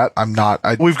tackled that.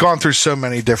 We've gone through so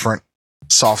many different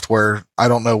software. I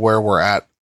don't know where we're at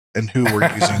and who we're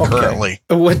using currently.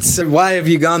 Why have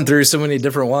you gone through so many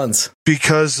different ones?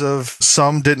 Because of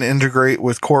some didn't integrate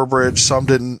with CoreBridge, some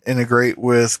didn't integrate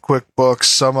with QuickBooks,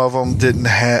 some of them didn't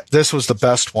have. This was the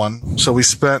best one. So we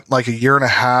spent like a year and a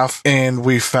half, and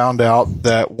we found out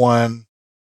that when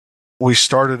we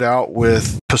started out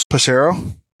with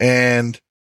Passero, and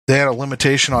they had a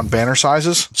limitation on banner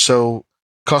sizes, so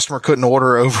customer couldn't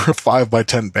order over a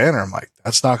 5x10 banner. I'm like,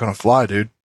 that's not going to fly, dude.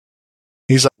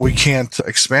 He's like, we can't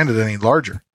expand it any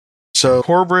larger. So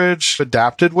CoreBridge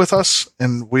adapted with us,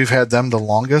 and we've had them the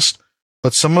longest.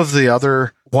 But some of the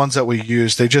other ones that we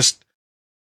used,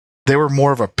 they were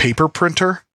more of a paper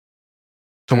printer,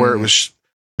 to where it was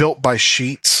built by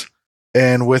sheets,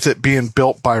 and with it being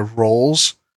built by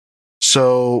rolls.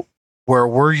 So where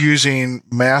we're using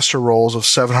master rolls of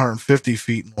 750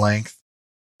 feet in length,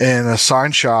 and a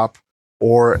sign shop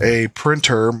or a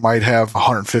printer might have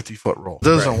 150 foot roll. It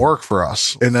doesn't work for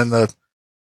us. And then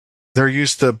they're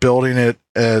used to building it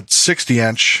at 60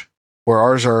 inch, where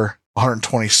ours are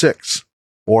 126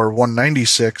 or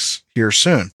 196 here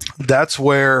soon. That's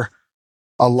where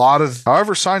a lot of,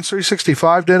 however Science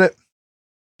 365 did it,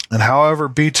 and however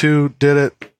B2 did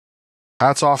it,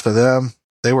 hats off to them.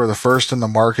 They were the first in the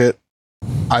market.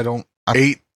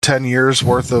 8-10 years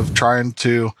worth of trying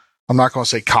to, I'm not going to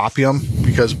say copy them,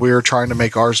 because we're trying to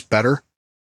make ours better.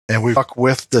 And we stuck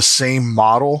with the same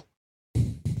model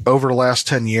over the last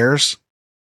 10 years.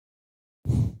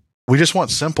 We just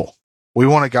want simple. We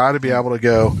want a guy to be able to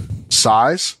go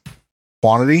size,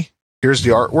 quantity, here's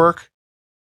the artwork,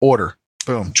 order,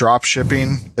 boom. Drop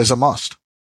shipping is a must.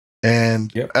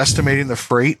 And estimating the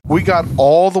freight. We got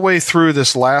all the way through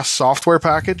this last software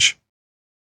package.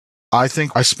 I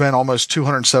think I spent almost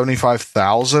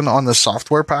 $275,000 on the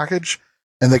software package,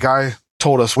 and the guy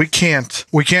told us we can't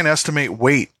estimate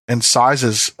weight and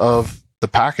sizes of the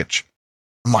package.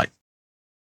 I'm like,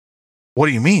 what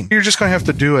do you mean? You're just going to have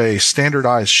to do a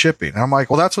standardized shipping. And I'm like,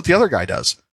 well, that's what the other guy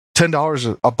does.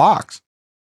 $10 a box.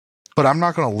 But I'm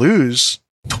not going to lose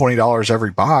 $20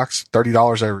 every box,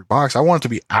 $30 every box. I want it to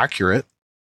be accurate.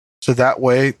 So that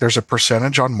way there's a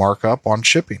percentage on markup on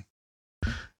shipping.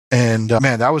 And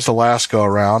man, that was the last go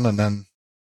around. And then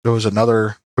there was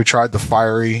another, we tried the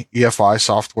Fiery EFI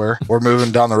software. We're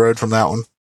moving down the road from that one.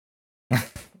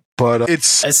 But it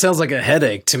sounds like a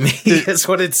headache to me. That's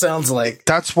what it sounds like.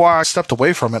 That's why I stepped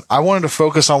away from it. I wanted to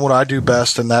focus on what I do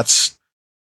best, and that's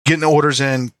getting the orders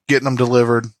in, getting them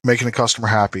delivered, making the customer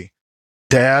happy.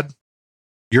 Dad,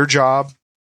 your job,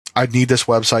 I need this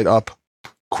website up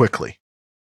quickly.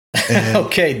 And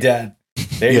okay, Dad.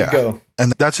 There you go.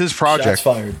 And that's his project. Shots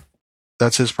fired.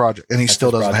 That's his project. And he still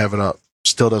doesn't have it up.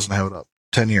 Still doesn't have it up.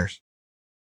 10 years.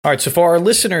 All right. So for our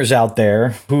listeners out there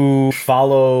who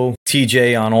follow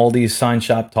TJ on all these sign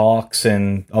shop talks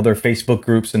and other Facebook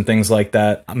groups and things like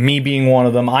that, me being one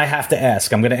of them, I have to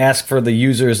ask. I'm going to ask for the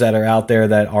users that are out there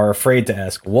that are afraid to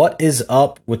ask, what is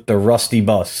up with the Rusty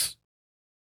Bus?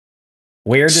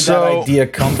 Where did that idea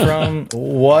come from?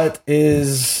 What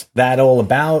is that all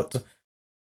about?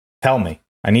 Tell me.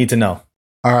 I need to know.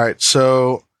 All right.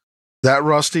 So that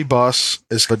Rusty Bus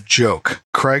is a joke.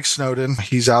 Craig Snowden,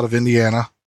 he's out of Indiana.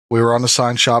 We were on the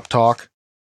sign shop talk,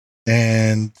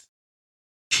 and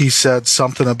he said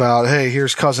something about, hey,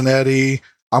 here's Cousin Eddie.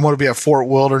 I'm going to be at Fort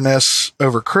Wilderness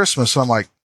over Christmas. And I'm like,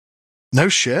 no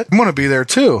shit. I'm going to be there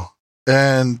too.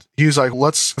 And he was like,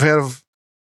 let's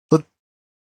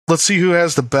see who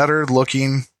has the better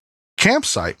looking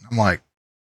campsite. I'm like,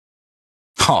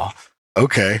 oh,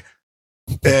 okay.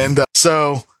 And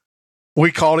so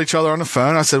we called each other on the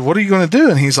phone. I said, what are you going to do?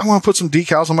 And he's like, I want to put some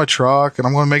decals on my truck, and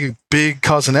I'm going to make a big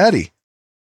Cousin Eddie.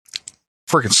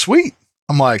 Freaking sweet.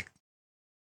 I'm like,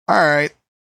 all right,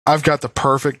 I've got the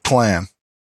perfect plan.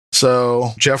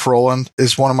 So Jeff Rowland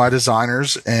is one of my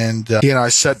designers, and he and I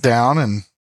sat down, and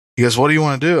he goes, what do you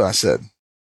want to do? I said,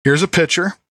 here's a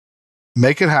picture.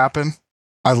 Make it happen.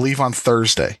 I leave on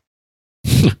Thursday.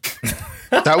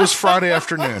 That was Friday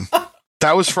afternoon.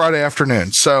 That was Friday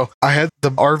afternoon. So I had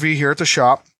the RV here at the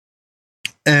shop.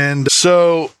 And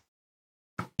so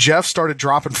Jeff started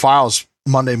dropping files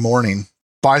Monday morning.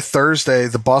 By Thursday,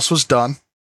 the bus was done.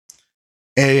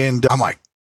 And I'm like,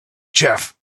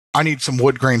 Jeff, I need some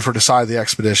wood grain for the side of the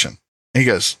expedition. And he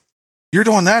goes, you're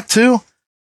doing that too?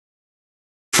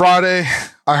 Friday,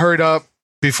 I hurried up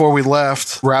before we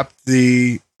left, wrapped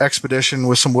the expedition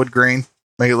with some wood grain,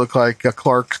 make it look like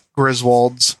Clark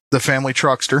Griswold's The Family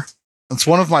Truckster. It's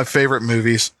one of my favorite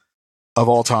movies of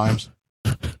all times.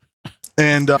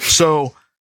 And so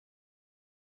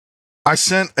I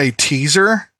sent a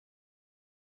teaser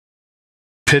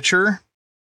picture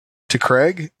to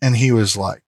Craig, and he was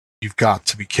like, you've got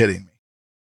to be kidding me.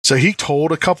 So he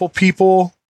told a couple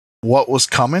people what was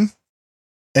coming.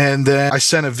 And then I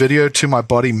sent a video to my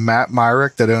buddy Matt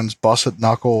Myrick that owns Busted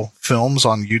Knuckle Films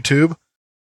on YouTube.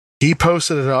 He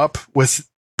posted it up with,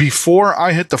 before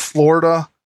I hit the Florida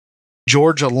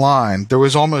Georgia line, there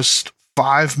was almost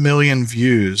 5 million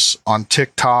views on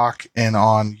TikTok and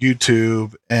on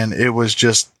YouTube. And it was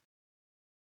just,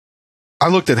 I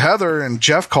looked at Heather and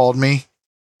Jeff called me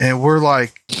and we're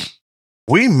like,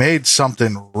 we made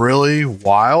something really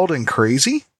wild and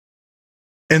crazy.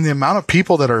 And the amount of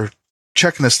people that are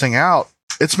checking this thing out,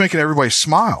 it's making everybody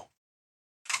smile.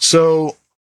 So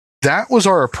that was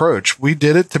our approach. We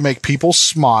did it to make people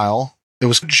smile. It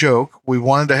was a joke. We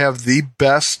wanted to have the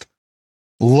best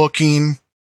looking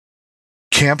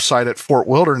campsite at Fort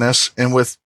Wilderness. And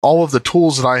with all of the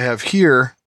tools that I have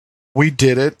here, we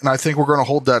did it. And I think we're going to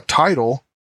hold that title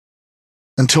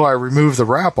until I remove the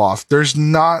wrap off. There's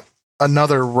not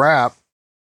another wrap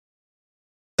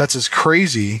that's as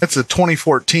crazy. It's a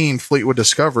 2014 Fleetwood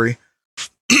Discovery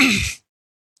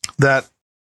that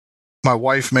my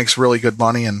wife makes really good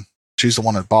money and she's the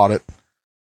one that bought it.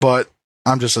 But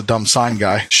I'm just a dumb sign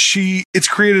guy. It's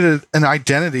created an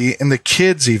identity and the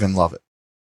kids even love it.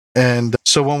 And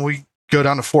so when we go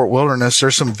down to Fort Wilderness,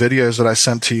 there's some videos that I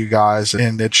sent to you guys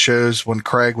and it shows when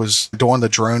Craig was doing the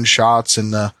drone shots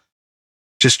and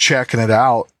just checking it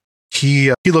out.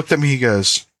 He looked at me, he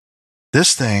goes,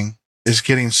 this thing is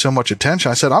getting so much attention.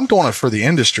 I said, I'm doing it for the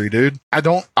industry, dude.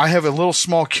 I have a little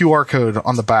small QR code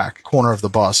on the back corner of the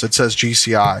bus. It says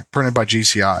GCI, printed by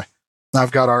GCI. And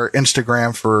I've got our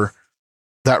Instagram for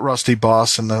that rusty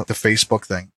bus and the Facebook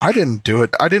thing. I didn't do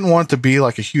it. I didn't want it to be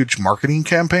like a huge marketing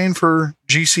campaign for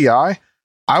GCI.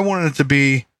 I wanted it to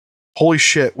be, holy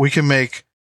shit, we can make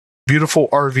beautiful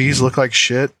RVs look like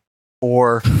shit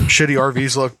or shitty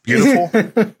RVs look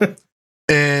beautiful.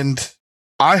 And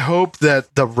I hope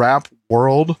that the wrap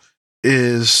world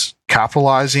is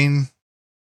capitalizing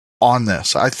on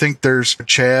this. I think there's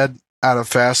Chad out of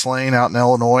Fastlane out in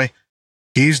Illinois.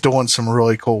 He's doing some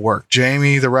really cool work.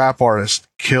 Jamie, the wrap artist,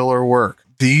 killer work.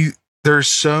 There's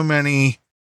so many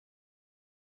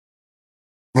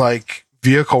like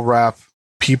vehicle wrap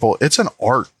people. It's an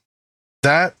art.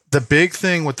 The big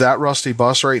thing with that rusty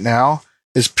bus right now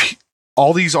is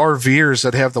all these RVers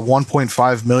that have the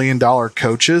 $1.5 million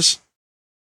coaches.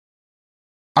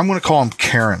 I'm going to call them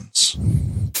Karens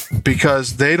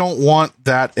because they don't want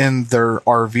that in their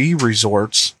RV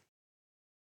resorts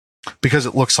because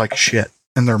it looks like shit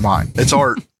in their mind. It's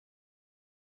art.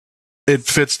 It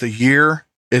fits the year.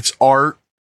 It's art.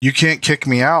 You can't kick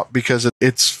me out because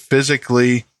it's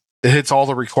physically, it hits all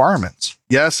the requirements.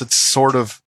 Yes, it's sort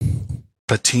of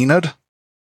patinaed,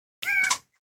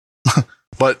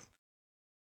 but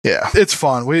yeah, it's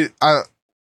fun.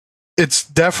 It's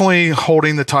definitely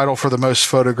holding the title for the most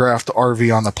photographed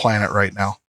RV on the planet right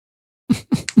now.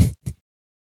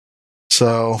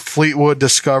 So Fleetwood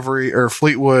Discovery or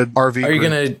Fleetwood RV.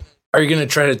 Are you gonna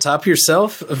try to top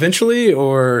yourself eventually,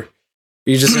 or are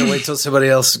you just gonna wait till somebody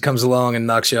else comes along and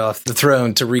knocks you off the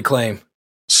throne to reclaim?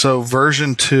 So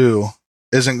version 2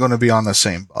 isn't going to be on the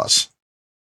same bus.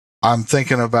 I'm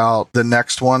thinking about the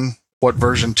next one, what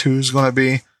version 2 is going to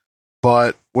be.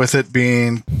 But with it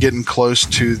getting close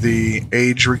to the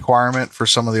age requirement for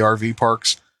some of the RV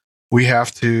parks, we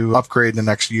have to upgrade in the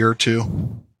next year or two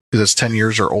because it's 10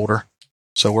 years or older.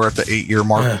 So we're at the 8-year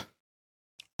mark.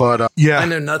 But yeah, I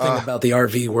know nothing about the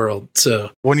RV world.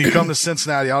 So when you come to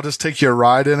Cincinnati, I'll just take you a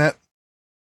ride in it.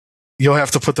 You'll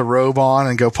have to put the robe on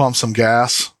and go pump some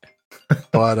gas.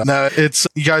 But no,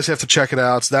 you guys have to check it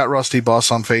out. It's That Rusty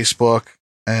Bus on Facebook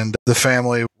and the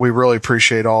family. We really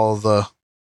appreciate all of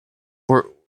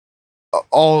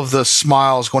the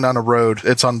smiles going down the road.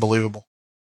 It's unbelievable.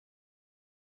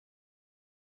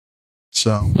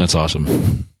 So that's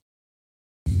awesome.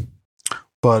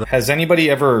 But has anybody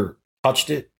ever touched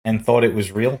it and thought it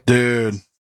was real? Dude,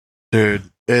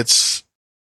 it's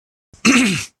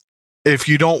if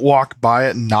you don't walk by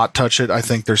it and not touch it, I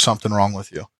think there's something wrong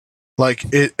with you. Like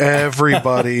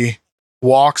everybody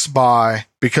walks by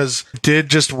because it did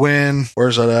just win.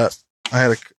 Where's that at? I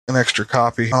had an extra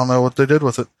copy. I don't know what they did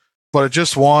with it, but it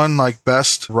just won like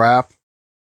best wrap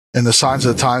in the Signs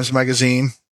of the Times magazine,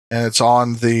 and it's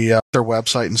on their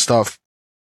website and stuff.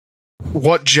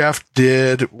 What Jeff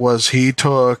did was he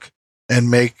took and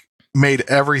made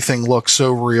everything look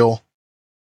so real,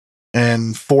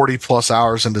 and 40 plus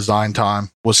hours in design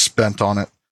time was spent on it.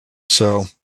 So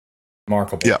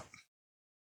remarkable. Yeah.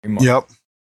 Yep.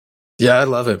 Yeah, I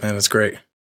love it, man. It's great.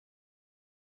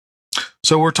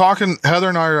 So we're talking, Heather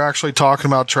and I are actually talking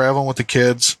about traveling with the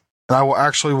kids, and I will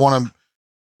actually want to,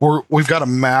 we've got a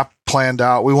map planned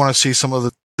out. We want to see some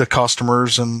of the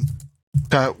customers, and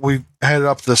we headed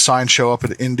up to the sign show up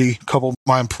at Indy. A couple of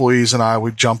my employees and I,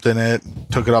 we jumped in it,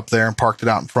 took it up there and parked it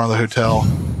out in front of the hotel.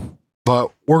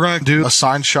 But we're going to do a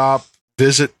sign shop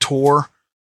visit tour,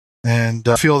 and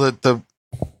I feel that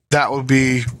that would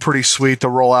be pretty sweet to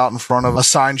roll out in front of a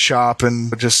sign shop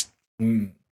and just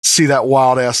see that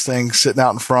wild ass thing sitting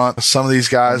out in front. Some of these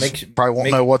guys probably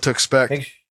won't know what to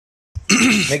expect.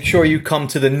 Make sure you come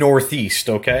to the Northeast,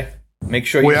 okay? Make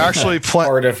sure we actually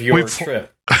part of your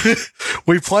trip.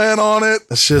 We plan on it.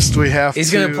 It's just we have.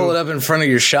 He's going to pull it up in front of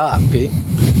your shop, Pete.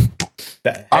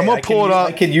 I'm gonna pull it up.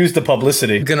 I can use the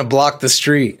publicity. He's going to block the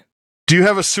street. Do you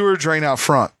have a sewer drain out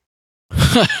front?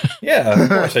 Yeah, of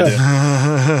course I do.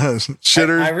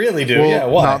 Shitters. I really do. Yeah,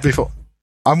 why? Not before.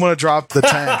 I'm going to drop the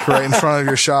tank right in front of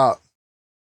your shop.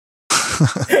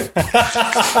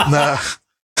 No.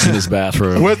 In his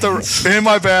bathrobe. In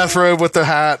my bathrobe with the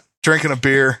hat, drinking a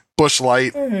beer, Busch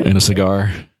Light. And a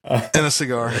cigar.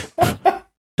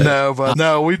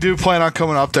 No, we do plan on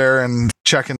coming up there and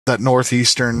checking that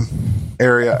northeastern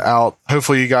area out.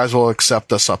 Hopefully you guys will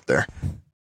accept us up there.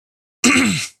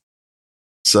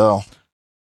 So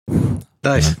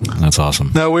nice. That's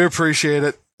awesome. No, we appreciate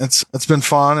it. It's been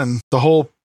fun, and the whole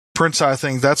print side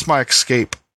thing, that's my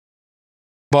escape.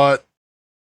 But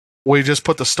we just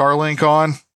put the Starlink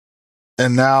on,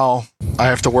 and now I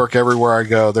have to work everywhere I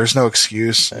go. There's no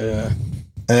excuse. Yeah.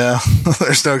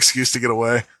 There's no excuse to get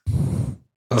away.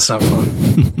 That's not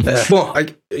fun. Well, I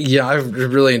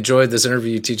really enjoyed this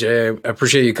interview, TJ. I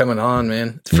appreciate you coming on,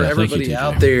 man. For everybody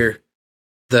out there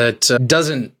that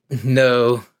doesn't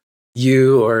know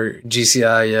you or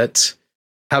GCI yet,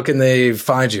 how can they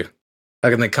find you? How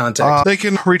can they contact you? They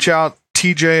can reach out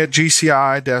TJ at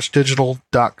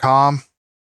GCI-digital.com.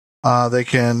 They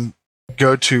can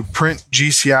go to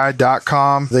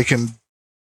printgci.com. They can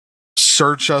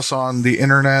search us on the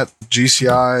internet,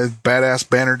 GCI, Badass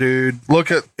Banner Dude.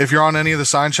 Look at, if you're on any of the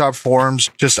sign shop forums,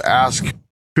 just ask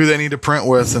who they need to print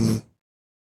with. And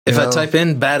if I type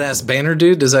in Badass Banner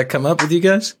Dude, does that come up with you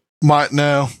guys?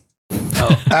 No.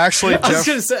 Oh. Actually, I was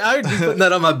going to say, I would be putting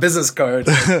that on my business card.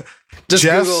 Just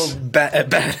Google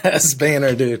Badass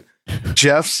Banner Dude.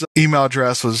 Jeff's email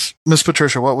address was, Miss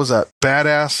Patricia, what was that?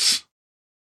 Badass.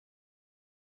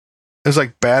 It was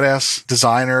like Badass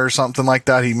Designer or something like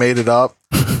that. He made it up.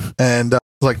 And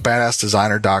like Badass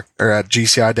Designer or at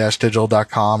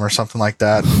GCI-digital.com or something like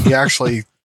that. He actually,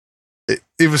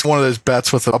 it was one of those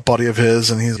bets with a buddy of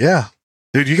his. And he's, yeah,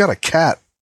 dude, you got a cat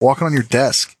walking on your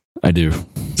desk. I do.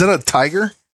 Is that a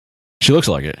tiger? She looks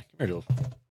like it.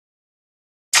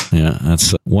 Yeah,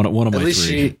 that's one of my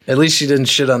three. At least she didn't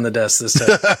shit on the desk this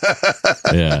time.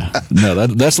 Yeah, no,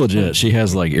 that's legit. She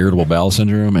has like irritable bowel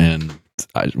syndrome, and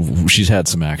she's had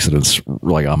some accidents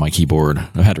like on my keyboard.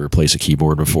 I had to replace a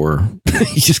keyboard before.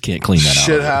 You just can't clean that out.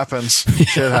 Shit happens.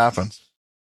 Shit happens.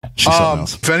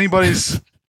 If anybody's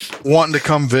wanting to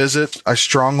come visit, I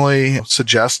strongly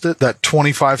suggest it. That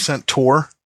 25-cent tour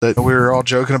that we were all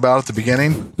joking about at the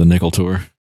beginning. The nickel tour.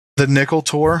 The nickel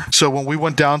tour. So when we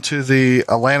went down to the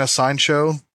Atlanta sign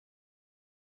show,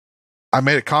 I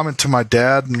made a comment to my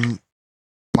dad, and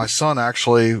my son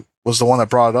actually was the one that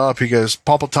brought it up. He goes,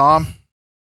 Papa Tom,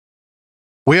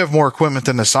 we have more equipment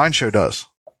than the sign show does.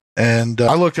 And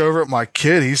I looked over at my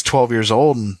kid. He's 12 years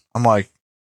old. And I'm like,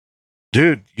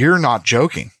 dude, you're not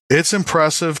joking. It's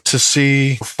impressive to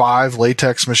see 5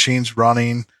 latex machines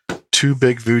running, 2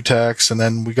 big Vutex, and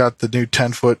then we got the new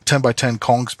 10 by 10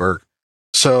 Kongsberg.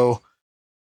 So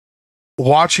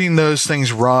watching those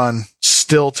things run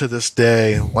still to this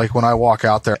day, like when I walk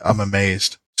out there, I'm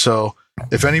amazed. So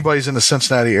if anybody's in the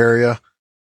Cincinnati area,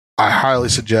 I highly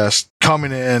suggest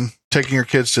coming in, taking your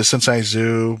kids to Cincinnati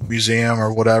Zoo, Museum,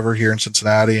 or whatever here in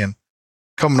Cincinnati, and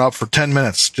coming up for 10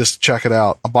 minutes just to check it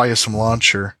out. I'll buy you some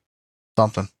lunch or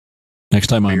something. Next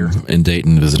time I'm in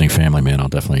Dayton visiting family, man, I'll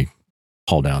definitely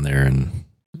haul down there and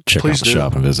check out the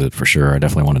shop and visit for sure. I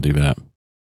definitely want to do that.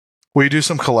 Will you do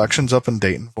some collections up in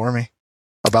Dayton for me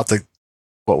about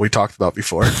what we talked about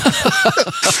before?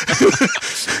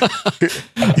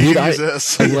 Dude, I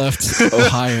left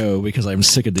Ohio because I'm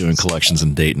sick of doing collections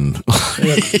in Dayton.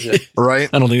 Right?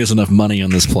 I don't think there's enough money on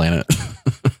this planet.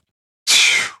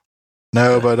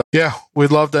 No, but yeah,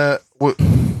 we'd love that.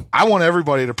 I want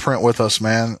everybody to print with us,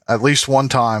 man, at least one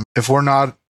time. If we're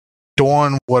not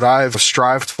doing what I've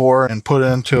strived for and put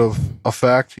into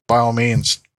effect, by all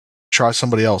means, try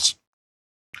somebody else.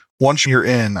 Once you're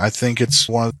in, I think it's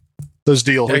one of those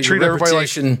deals. Yeah, We treat everybody like.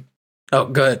 Oh,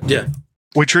 go ahead. Yeah.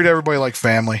 We treat everybody like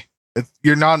family.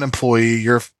 You're not an employee.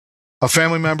 You're a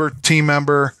family member, team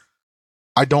member.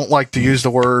 I don't like to use the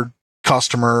word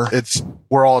customer.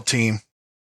 We're all a team.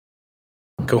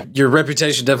 Cool. Your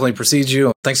reputation definitely precedes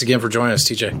you. Thanks again for joining us,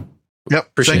 TJ. Yep.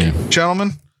 Appreciate Thank you,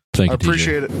 gentlemen. Thank you, I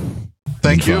appreciate it.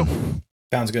 Thank you. Fun.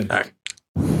 Sounds good. All right.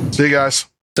 See you guys.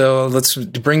 So let's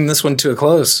bring this one to a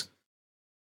close.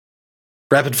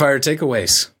 Rapid fire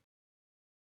takeaways.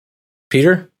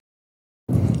 Peter,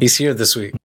 he's here this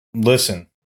week. Listen,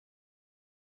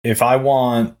 if I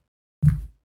want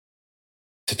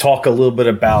to talk a little bit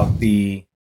about the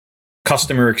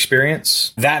customer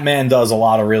experience, that man does a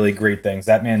lot of really great things.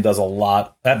 That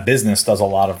business does a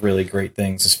lot of really great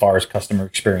things as far as customer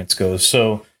experience goes.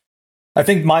 So I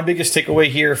think my biggest takeaway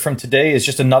here from today is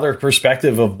just another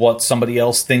perspective of what somebody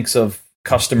else thinks of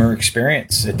customer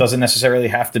experience. It doesn't necessarily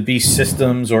have to be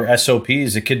systems or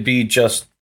SOPs. It could be just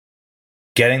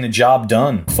getting the job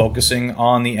done, focusing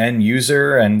on the end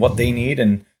user and what they need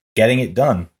and getting it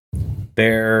done.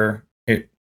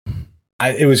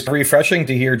 It was refreshing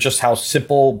to hear just how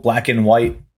simple, black and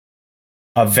white,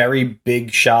 a very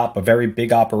big shop, a very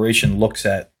big operation looks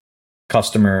at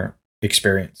customer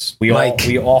experience. We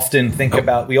often think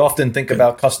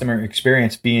about customer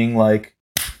experience being like,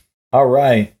 all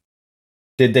right,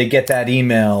 did they get that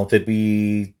email? Did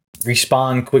we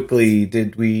respond quickly?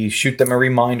 Did we shoot them a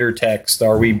reminder text?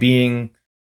 Are we being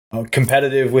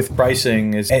competitive with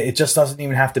pricing? It just doesn't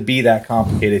even have to be that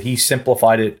complicated. He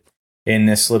simplified it in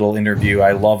this little interview.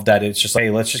 I love that it's just like,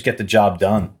 hey, let's just get the job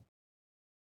done.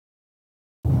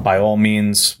 By all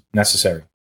means necessary.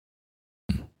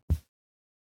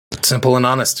 Simple and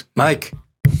honest. Mike.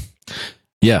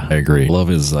 Yeah, I agree. Love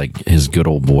is like his good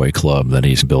old boy club that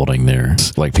he's building there.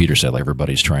 Like Peter said, like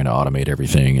everybody's trying to automate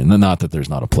everything. And not that there's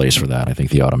not a place for that. I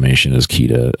think the automation is key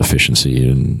to efficiency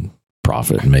and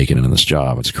profit and making it in this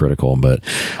job. It's critical. But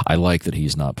I like that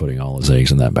he's not putting all his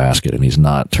eggs in that basket and he's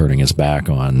not turning his back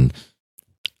on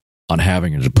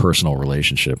having a personal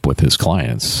relationship with his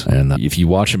clients. And if you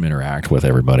watch him interact with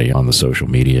everybody on the social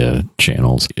media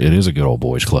channels, it is a good old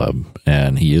boys club.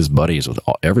 And he is buddies with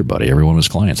everybody, every one of his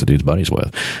clients that he's buddies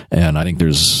with. And I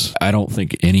don't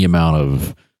think any amount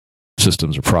of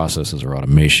systems or processes or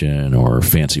automation or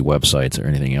fancy websites or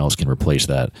anything else can replace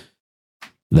that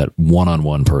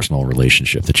one-on-one personal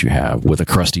relationship that you have with a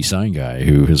crusty sign guy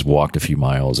who has walked a few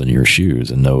miles in your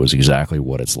shoes and knows exactly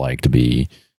what it's like to be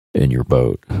in your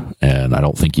boat. And I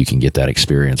don't think you can get that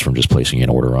experience from just placing an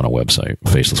order on a website, a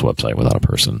faceless website without a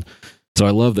person. So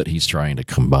I love that he's trying to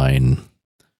combine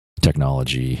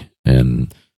technology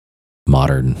and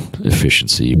modern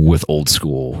efficiency with old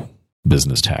school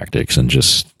business tactics and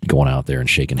just going out there and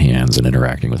shaking hands and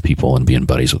interacting with people and being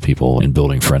buddies with people and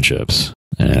building friendships.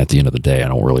 And at the end of the day, I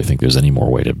don't really think there's any more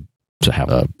way to have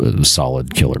a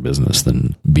solid killer business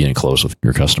than being close with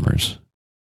your customers.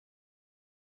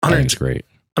 I think it's great.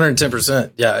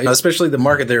 110%. Yeah, especially the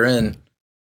market they're in.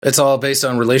 It's all based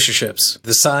on relationships.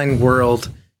 The sign world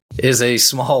is a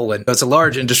small one. It's a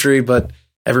large industry, but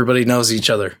everybody knows each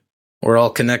other. We're all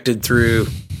connected through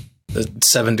the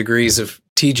 7 degrees of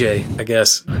TJ, I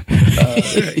guess.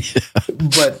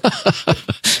 But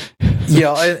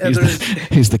yeah,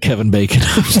 he's the Kevin Bacon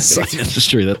of the sign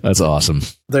industry. That's awesome.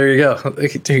 There you go.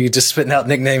 You're just spitting out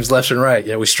nicknames left and right.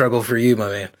 Yeah, we struggle for you, my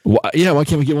man. Why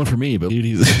can't we get one for me? But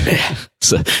he's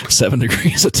 7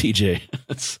 degrees of TJ.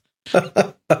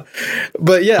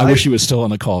 But yeah, I wish he was still on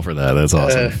the call for that. That's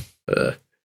awesome.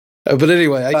 But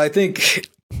anyway, I think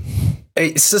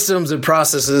systems and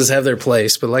processes have their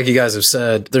place, but like you guys have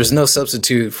said, there's no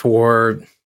substitute for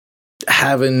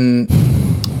having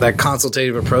that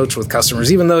consultative approach with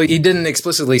customers, even though he didn't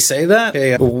explicitly say that.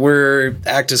 Hey, we're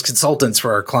act as consultants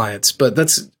for our clients, but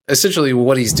that's essentially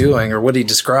what he's doing or what he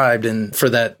described. And for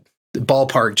that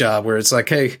ballpark job where it's like,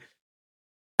 hey,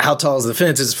 how tall is the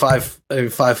fence? It's a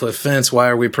 5 foot fence. Why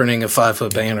are we printing a 5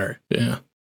 foot banner? Yeah.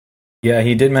 Yeah,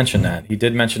 he did mention that.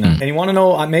 And you want to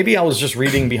know, maybe I was just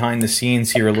reading behind the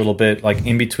scenes here a little bit, like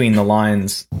in between the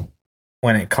lines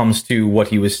when it comes to what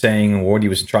he was saying and what he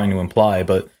was trying to imply,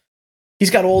 but he's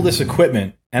got all this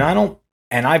equipment, and I don't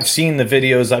And I've seen the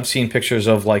videos, I've seen pictures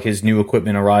of like his new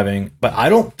equipment arriving, but I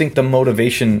don't think the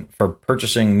motivation for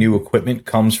purchasing new equipment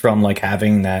comes from like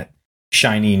having that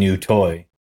shiny new toy.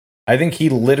 I think he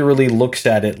literally looks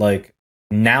at it like,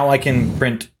 now I can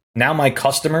print, now my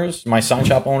customers, my sign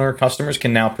shop owner customers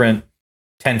can now print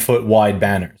 10-foot wide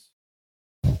banners,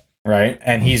 right?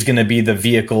 And he's going to be the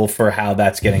vehicle for how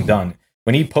that's getting done.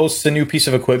 When he posts a new piece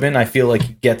of equipment, I feel like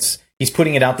he's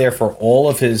putting it out there for all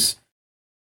of his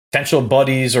potential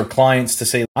buddies or clients to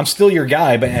say, I'm still your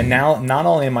guy, and now not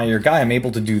only am I your guy, I'm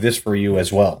able to do this for you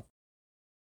as well.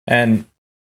 And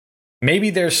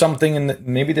maybe there's something in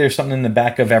the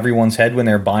back of everyone's head when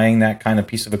they're buying that kind of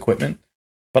piece of equipment.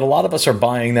 But a lot of us are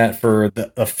buying that for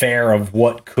the affair of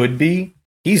what could be.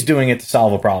 He's doing it to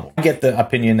solve a problem. I get the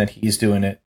opinion that he's doing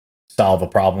it to solve a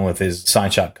problem with his sign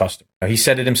shop customer. He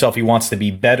said it himself. He wants to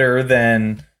be better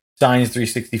than Signs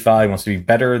 365, wants to be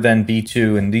better than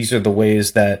B2, and these are the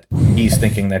ways that he's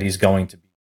thinking that he's going to be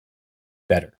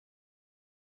better.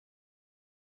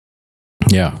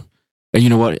 Yeah. And you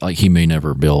know what? Like, he may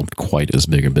never build quite as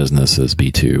big a business as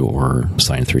B2 or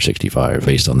Sign 365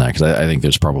 based on that, because I think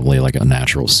there's probably like a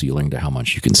natural ceiling to how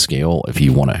much you can scale if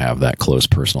you want to have that close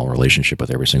personal relationship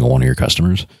with every single one of your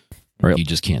customers. Right? You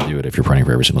just can't do it if you're printing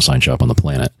for every single sign shop on the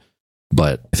planet.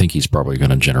 But I think he's probably going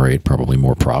to generate probably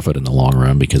more profit in the long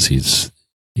run because he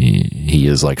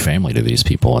is like family to these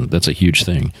people, and that's a huge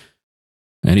thing.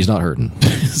 And he's not hurting.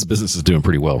 His business is doing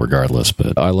pretty well regardless,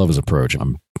 but I love his approach.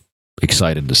 I'm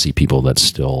excited to see people that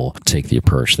still take the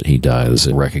approach that he does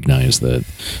and recognize that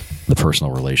the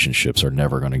personal relationships are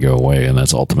never going to go away, and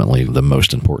that's ultimately the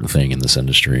most important thing in this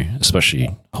industry,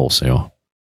 especially wholesale.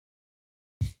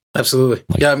 Absolutely.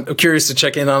 Yeah, I'm curious to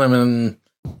check in on him in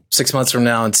 6 months from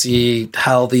now and see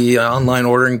how the online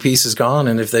ordering piece has gone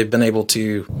and if they've been able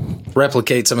to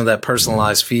replicate some of that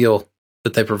personalized feel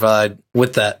that they provide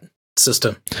with that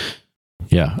system.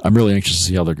 Yeah, I'm really anxious to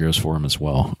see how that goes for him as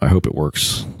well. I hope it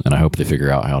works, and I hope they figure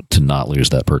out how to not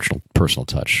lose that personal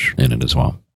touch in it as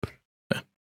well. Yeah.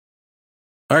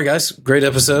 All right, guys. Great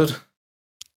episode.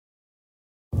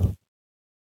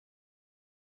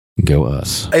 Go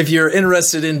us. If you're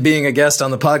interested in being a guest on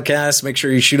the podcast, make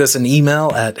sure you shoot us an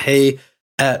email at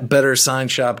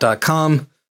hey@bettersignshop.com.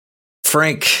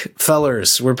 Frank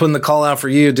Fellers, we're putting the call out for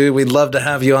you, dude. We'd love to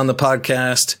have you on the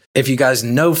podcast. If you guys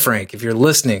know Frank, if you're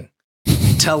listening,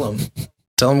 tell him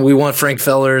we want Frank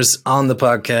Fellers on the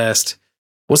podcast.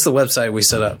 What's the website we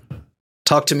set up?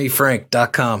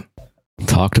 TalkToMeFrank.com.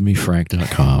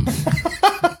 TalkToMeFrank.com.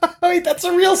 Wait, that's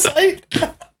a real site?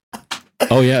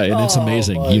 Oh, yeah, and it's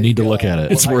amazing. You need to look at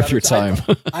it. It's worth your time.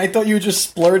 I thought you were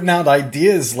just splurting out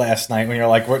ideas last night when you're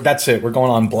like, that's it. We're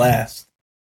going on blast.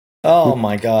 Oh,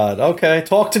 my God. Okay.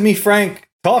 Talk to me, Frank.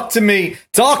 Talk to me.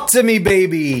 Talk to me,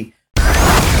 baby.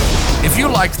 If you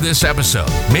liked this episode,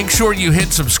 make sure you hit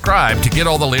subscribe to get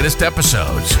all the latest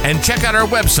episodes. And check out our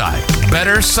website,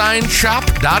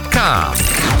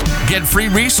 bettersignshop.com. Get free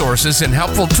resources and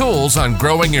helpful tools on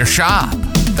growing your shop.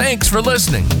 Thanks for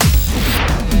listening.